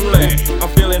kinda lonely, I'm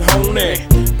feeling honey.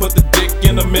 Put the dick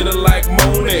in the middle like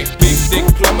Monet. Big dick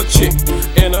plumber chick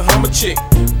and a Hummer chick.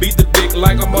 Beat the dick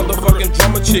like a motherfucking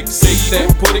drummer chick. Say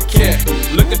that, put it cat,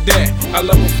 look at that. I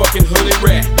love a fucking hoodie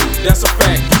rat, that's a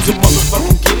fact. Use a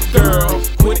motherfucking get it girl,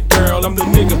 quit it girl. I'm the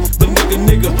nigga,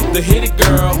 the hit it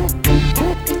girl.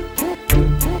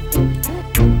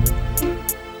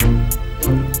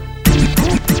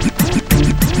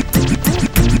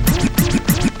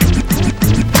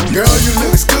 Girl, you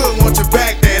looks good, want you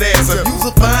back that ass up. You's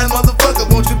a fine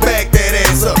motherfucker, want you back that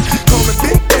ass up. Call me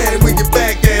Big Daddy when you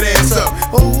back that ass up.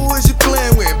 Oh, who is you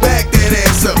playing with? Back that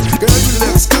ass up. Girl, you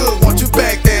looks good, want you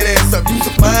back that ass up. You's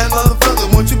a fine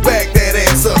motherfucker, want you back that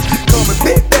ass up. Call me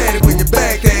Big Daddy when you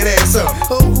back that ass up.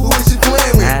 Oh, who is you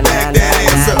playing with? Back that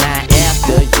ass up.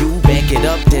 After you back it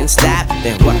up, then stop.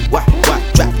 Then what,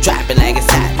 drop it like it's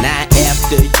hot. Now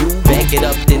after you back it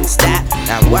up, then stop.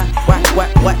 Now what,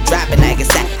 drop it like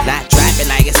it's hot. Not drop it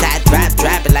like it's hot,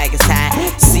 drop it like it's hot.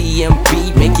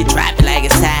 CMB make you drop it like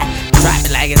it's hot. Drop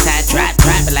it like it's hot,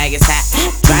 drop it like it's hot.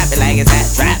 Drop it like it's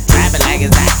hot, drop it like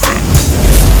it's hot.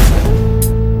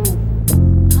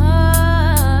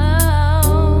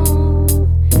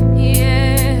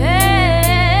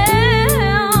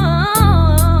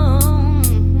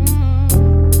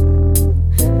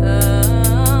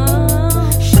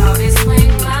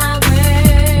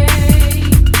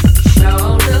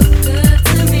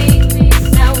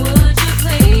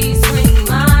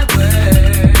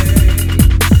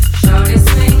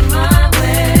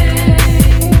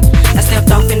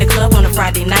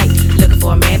 Friday night, looking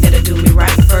for a man that'll do me right.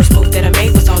 First move that I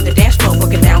made was on the dance floor,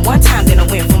 working down one time, then I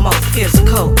went for more.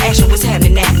 Physical action was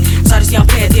happening now. Saw this young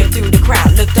player dip through the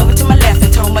crowd, looked over to my left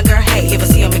and told my girl, hey, if I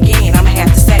see him again, I'ma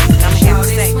have to say,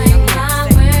 Swing my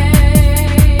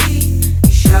way,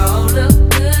 sure look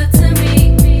good to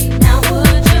me. Now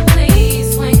would you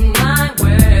please swing my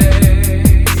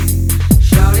way?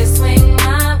 Shorty, swing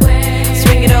my way.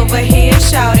 Swing it over here,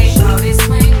 shorty. Shorty,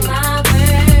 swing my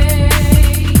way.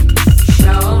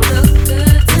 Sure look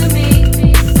good to me.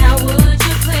 Now would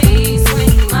you please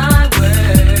swing my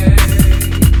way?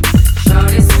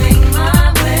 Shorty, swing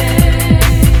my way.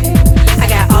 I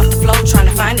got off the floor trying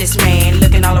to find this man,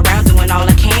 looking all around, doing all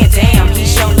I can. Damn, he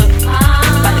sure look.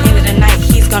 By the end of the night,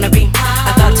 he's gonna be.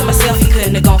 I thought to myself he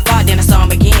couldn't have gone far. Then I saw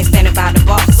him again, standing by the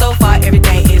bar. So far,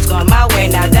 everything is going my way.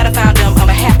 Now that I found him,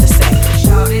 I'ma have to say,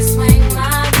 Shorty,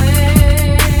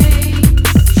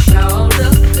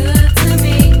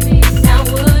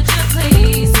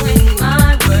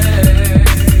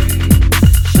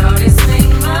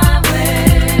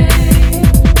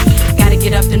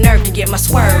 and get my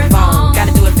swerve on.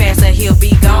 Gotta do it fast or he'll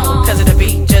be gone. Cause of the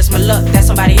beat, just my luck. That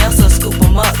somebody else will scoop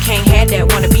him up. Can't have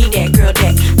that, wanna be that girl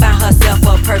that found herself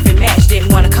a perfect match.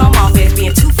 Didn't wanna come off as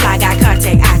being too fly. Got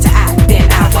contact eye to eye.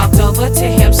 Then I walked over to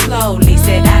him slowly.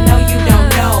 Said, I know you don't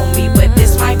know me, but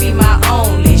this might be my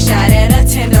only shot at a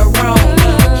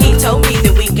tenderoni. He told me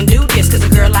that we can do this, cause a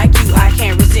girl like you I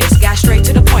can't resist. Got straight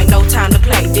to the point, no time to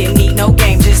play. Didn't need no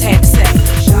game, just had to say,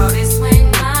 Shorty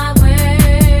swing my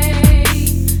way.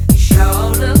 You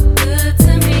sure look good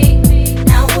to me.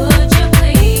 Now would you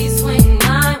please swing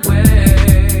my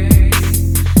way?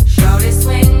 Shorty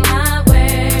swing my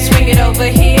way. swing it over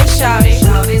here, shawty.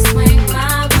 Shorty swing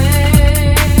my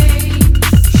way.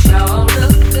 You sure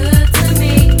look good to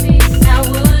me. Now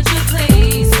would you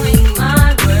please swing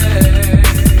my way?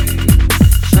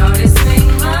 Shorty swing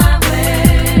my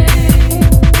way.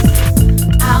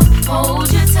 I'll hold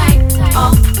you tight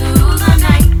all through the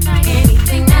night.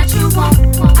 Anything that you want,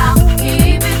 I'll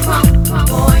keep it crumb.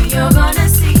 Boy, you're gonna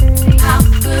see how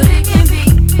good it can be.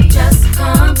 Just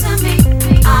come to me.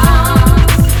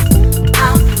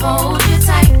 I'll hold you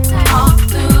tight all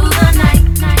through the night.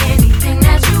 Anything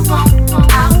that you want,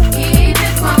 I'll keep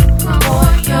it crumb.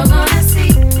 Boy, you're gonna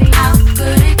see how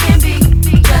good it can be.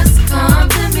 Just come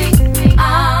to me.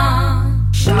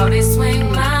 Shorty swing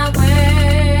my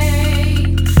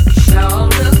way. Sure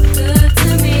look good to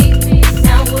me.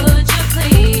 Now would you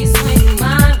please swing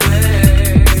my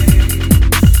way?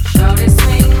 Shorty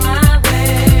swing my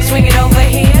way. Swing it over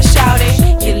here, shawty.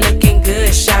 You're looking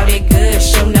good, shout it good.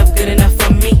 Show enough good enough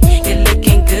for me. You're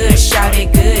looking good, shout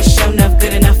it good. Show enough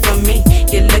good enough for me.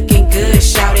 You're looking good,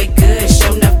 shout it good.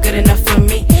 Show enough good enough for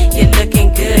me. You're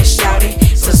looking good, shout it.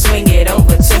 So swing it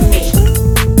over to me.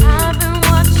 I've been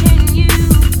watching you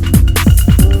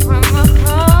from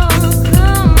across the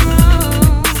room.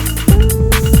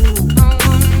 I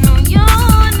wanna know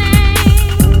your name.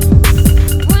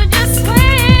 Would you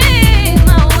swing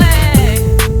my way?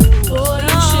 Boy,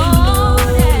 you should know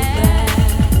that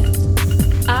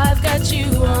I've got you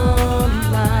on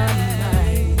my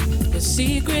mind. Your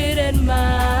secret admirer.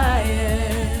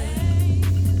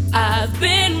 I've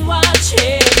been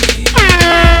watching you.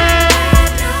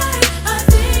 I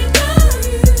think of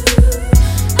you.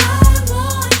 I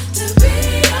want to be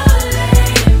your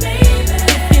lady, baby.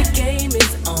 If your game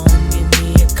is on, give me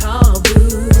a call,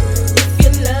 boo. If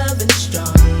you're loving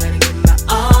strong, let me give my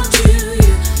all to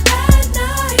you. At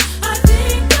night, I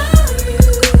think of you.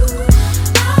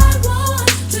 I want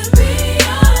to be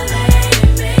your lady,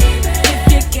 baby. If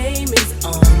your game is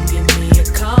on, give me a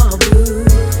call, boo.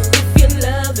 If you're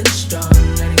loving strong,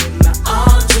 let me give my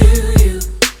all to you.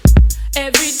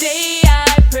 Every day I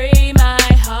pray my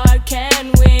heart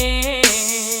can win.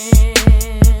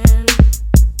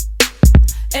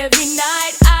 Every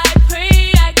night I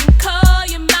pray I can call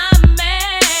you my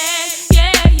man.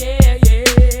 Yeah, yeah,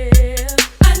 yeah.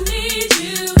 I need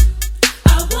you.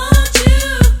 I want you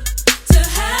to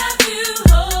have you,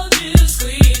 hold you,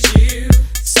 squeeze you.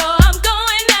 So I'm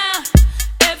going out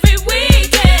every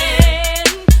weekend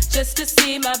just to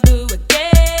see my boo again.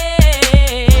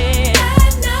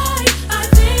 At night, I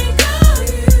think of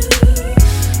you.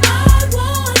 I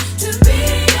want to be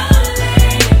your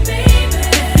lady, baby.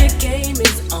 If your game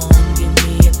is on, give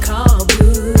me a call,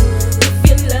 boo. If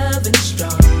you're loving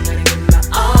strong, let me give my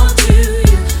all to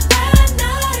you. At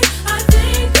night, I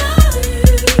think of you.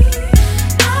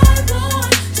 I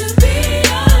want to be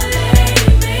your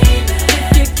lady, baby. If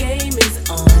your game is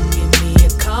on, give me a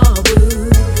call, boo.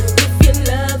 If you're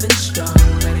loving strong,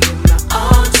 let me give my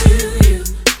all to you.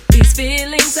 These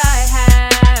feelings I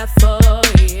have for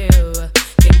you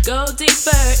can go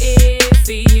deeper if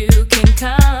you can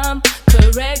come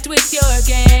correct with your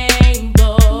game,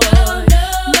 boy.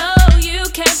 No, you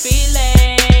can't be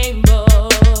lame,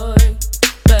 boy.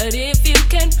 But if you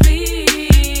can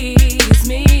please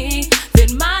me,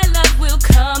 then my love will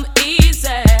come easy.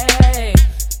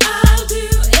 I'll do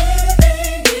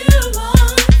anything you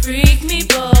want. Freak me,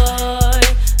 boy,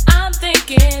 I'm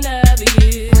thinking of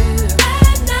you.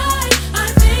 At night, I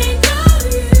think of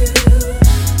you.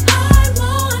 I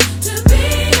want to be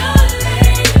your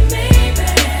lady, baby.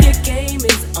 If your game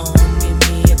is on, give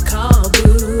me a call,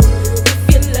 boo.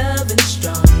 If you're loving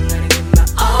strong, let me give my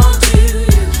all to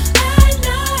you. At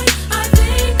night, I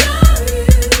think of you.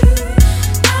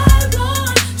 I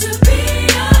want to be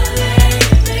your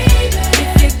lady, baby.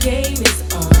 If your game is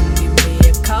on, give me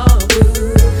a call,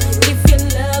 boo. If you're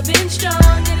loving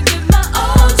strong, let me give my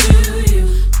all to you.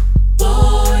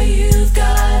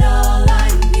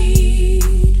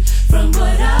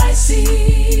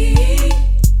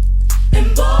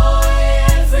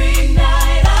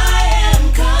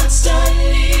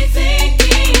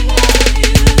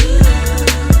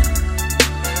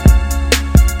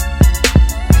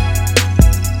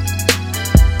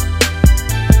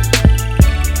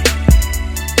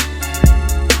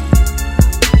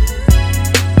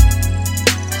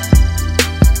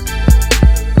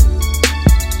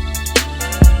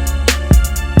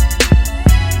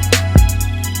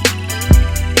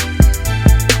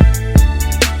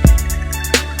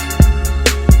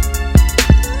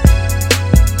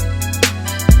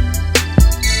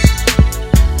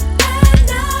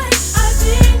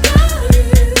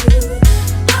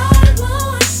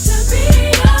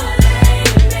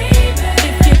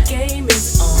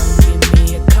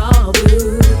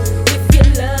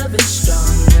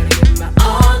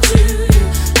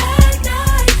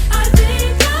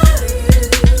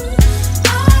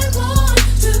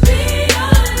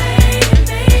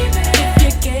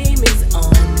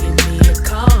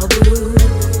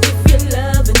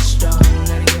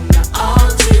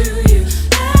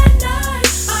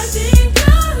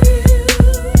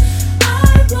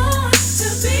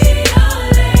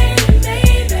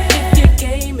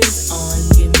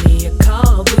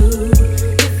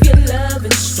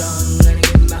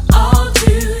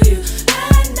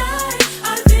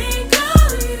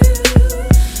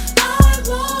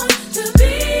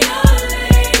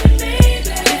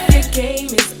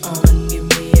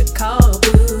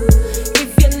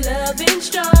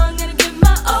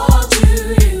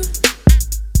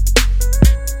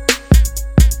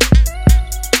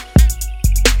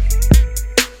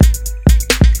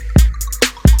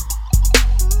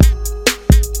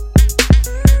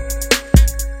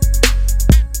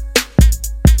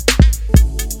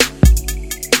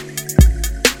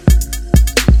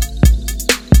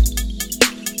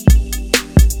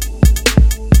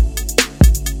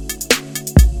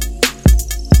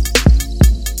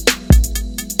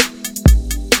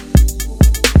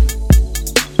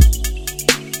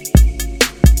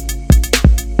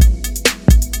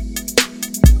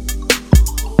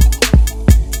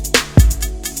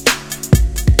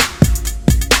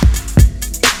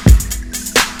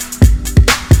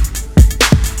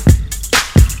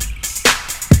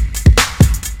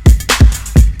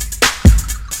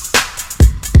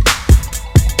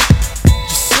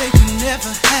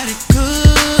 never had it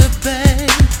good, babe.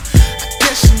 I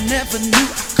guess you never knew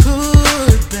I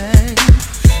could, babe.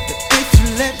 But if you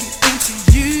let me into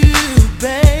you,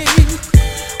 babe,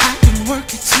 I can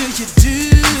work it till you do,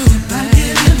 babe.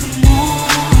 In the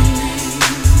morning,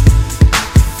 I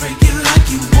can freak it like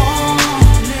you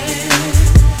want it.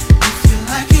 If you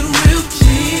like it real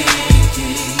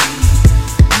kinky,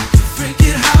 I can freak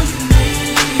it how you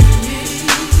need me.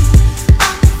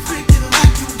 I can freak it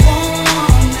like you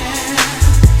want it.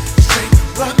 Straight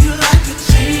rub you like a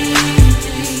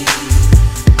genie.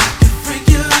 I can freak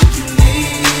it like you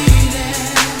need it.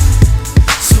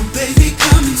 So baby,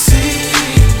 come and see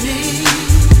me.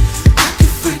 I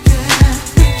can freak it.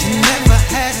 You never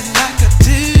had it like I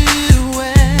do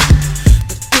it.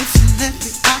 But if you let me,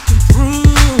 I can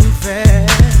prove it.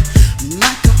 I'm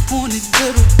like a horny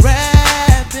little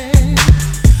rabbit.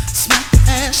 Smack the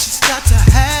ass, she's got to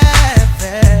have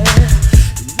it.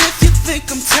 And if you think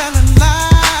I'm telling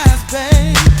lies,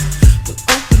 babe, well,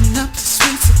 open up the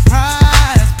sweet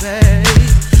surprise, babe.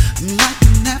 I'm like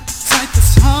an appetite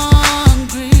that's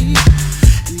hungry,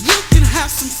 and you can have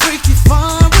some freaky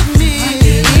fun with me.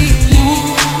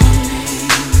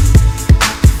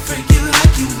 Freak it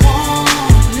like you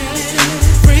want it.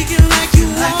 Freak it like you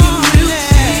want it.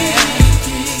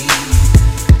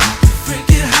 Freak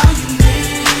it how you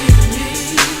need me.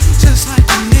 Just like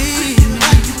you need me.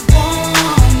 Like you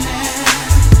want it.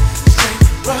 Straight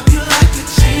rub you like a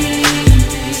genie.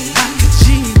 Like a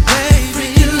genie, baby.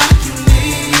 Freak it like you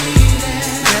need it.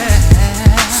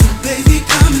 Yeah. So baby,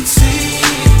 come and see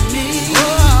me.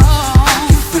 I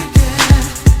can freak it.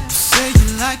 You say you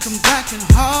like 'em back and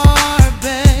hard,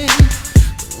 babe.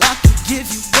 Well, I can give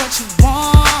you what you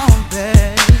want,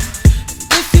 babe. And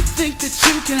if you think that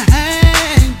you can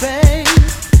hang, babe,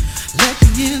 let me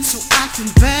in so I can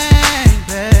bang,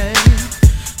 babe.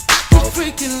 I can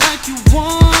freak it like you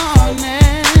want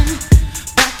it.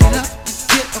 Back it up and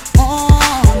get up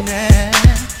on it.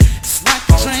 It's like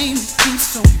a train that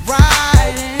keeps on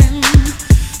riding.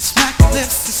 Smack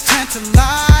lips is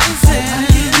tantalizing.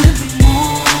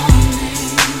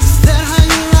 Is that how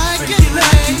you like it,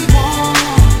 babe?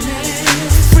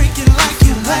 Freak it like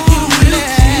you want it.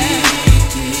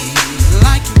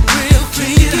 Like you real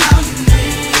kinky. Yeah.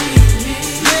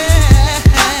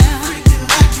 Freak it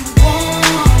like you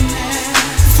want it.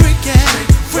 Freak it,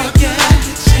 freak it like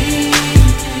a genie.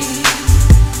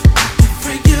 I can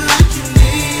freak it like you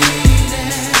need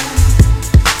it.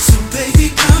 So baby,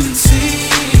 come and see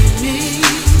me.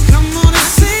 Come on and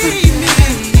see me.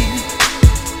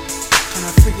 Can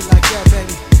I freak it like that,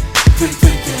 baby? Freak,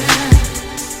 freak it.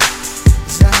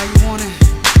 Is that how you want it?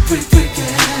 Freak, freak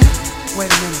it. Wait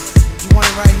a minute. You want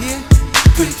it right here?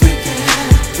 Freak, freak it.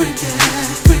 Freak it.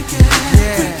 Freak it.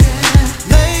 Yeah.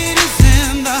 Ladies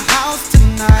in the house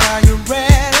tonight, are you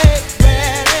ready?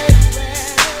 Ready?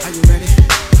 Are you ready?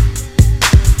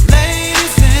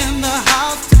 Ladies in the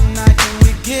house tonight, can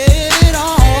we get it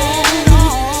on?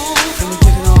 Can we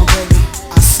get it on, baby?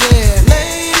 I said,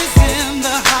 ladies in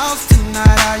the house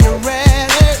tonight, are you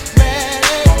ready?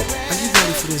 Ready? Are you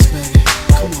ready for this, baby?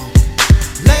 Come on.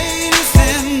 Ladies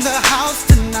in the house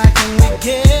tonight, can we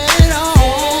get it on?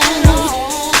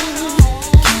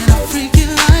 Can I freak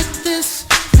it like this,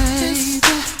 baby?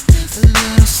 A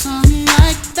little something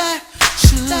like that,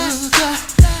 sugar.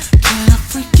 Can I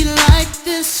freak it like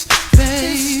this,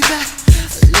 baby?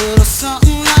 A little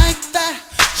something like that,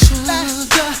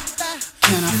 sugar.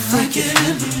 Can I freak it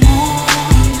in the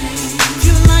morning?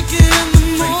 You like it in the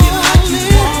morning?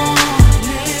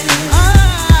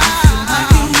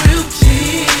 Like it real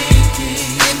kinky.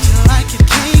 If you like it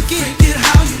kinky, freak it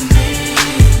how you need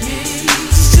me.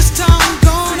 It's just how I'm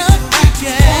gonna freak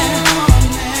it.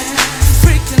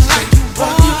 Freak it like you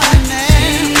want it.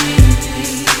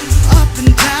 Up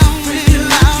and down, freak it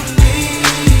out,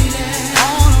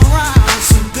 all around.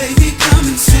 So baby, come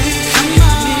and see me.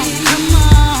 Come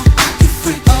on, I can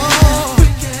freak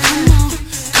it. Come on,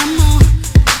 come on,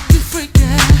 I can freak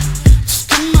it. Just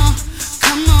come on,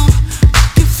 I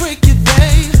can freak it,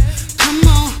 babe. Come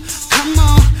on,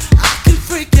 I can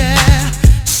freak it.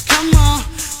 Just come on,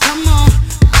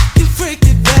 I can freak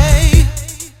it, babe.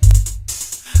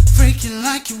 Freak it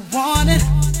like you want it,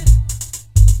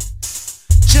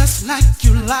 just like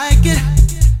you like it.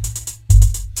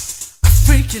 I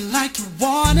freak it like you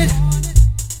want it,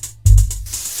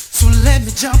 so let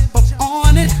me jump up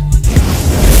on it.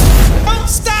 Don't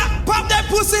stop, pop that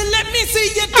pussy, let me see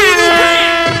you do the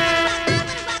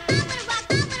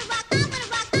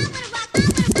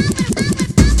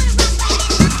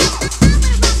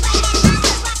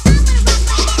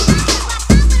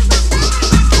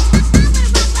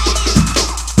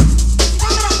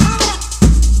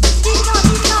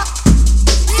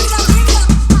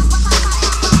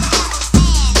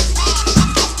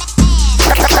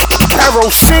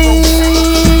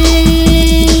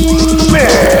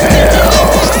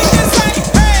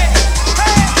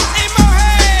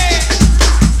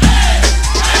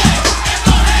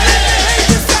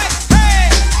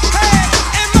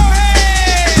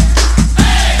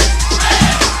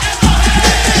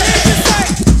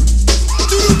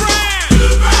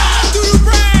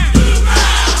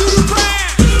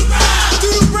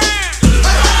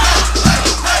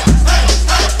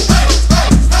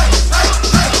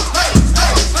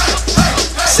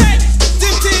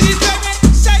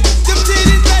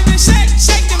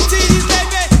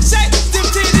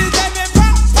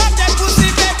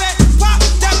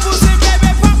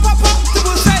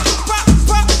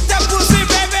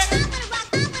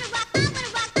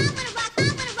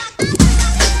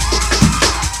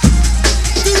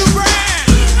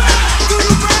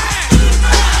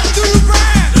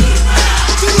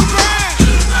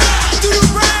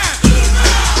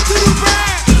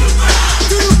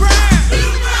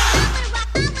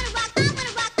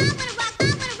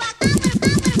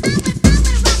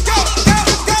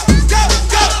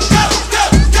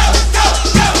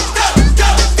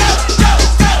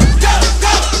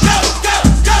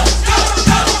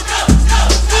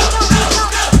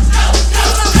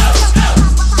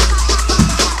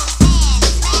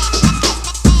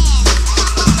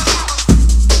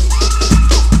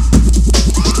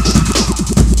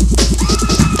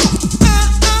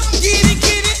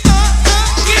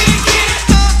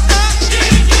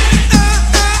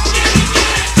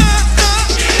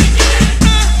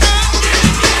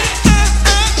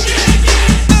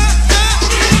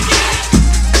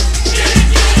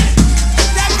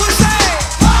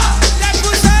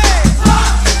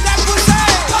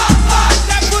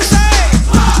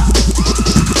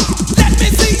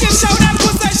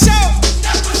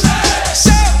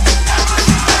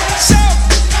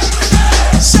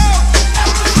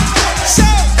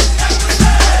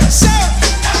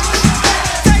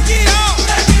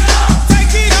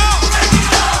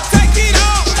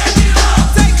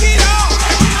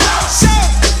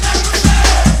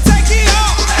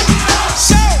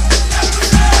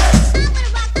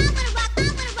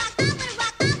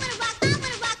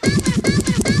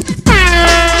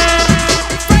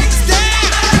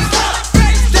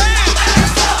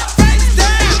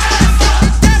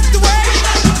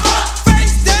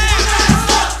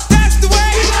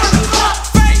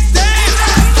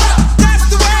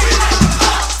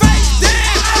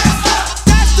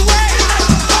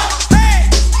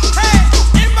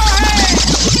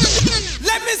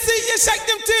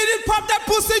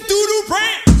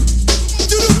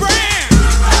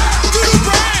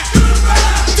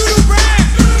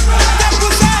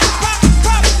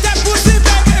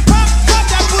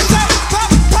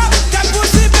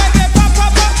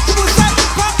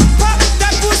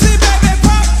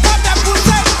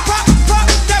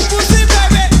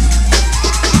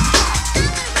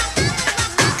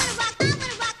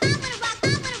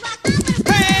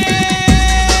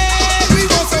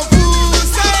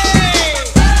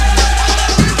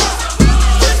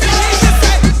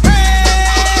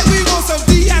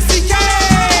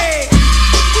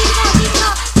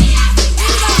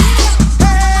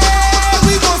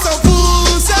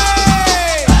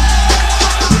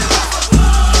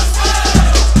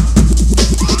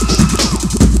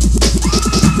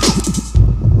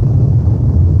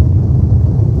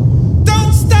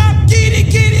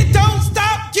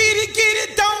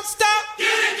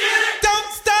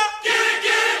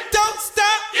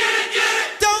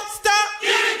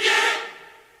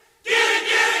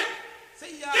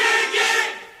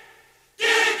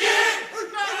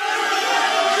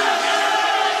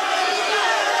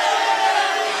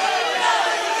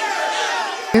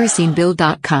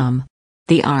KeroseneBill.com.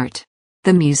 The art.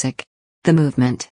 The music. The movement.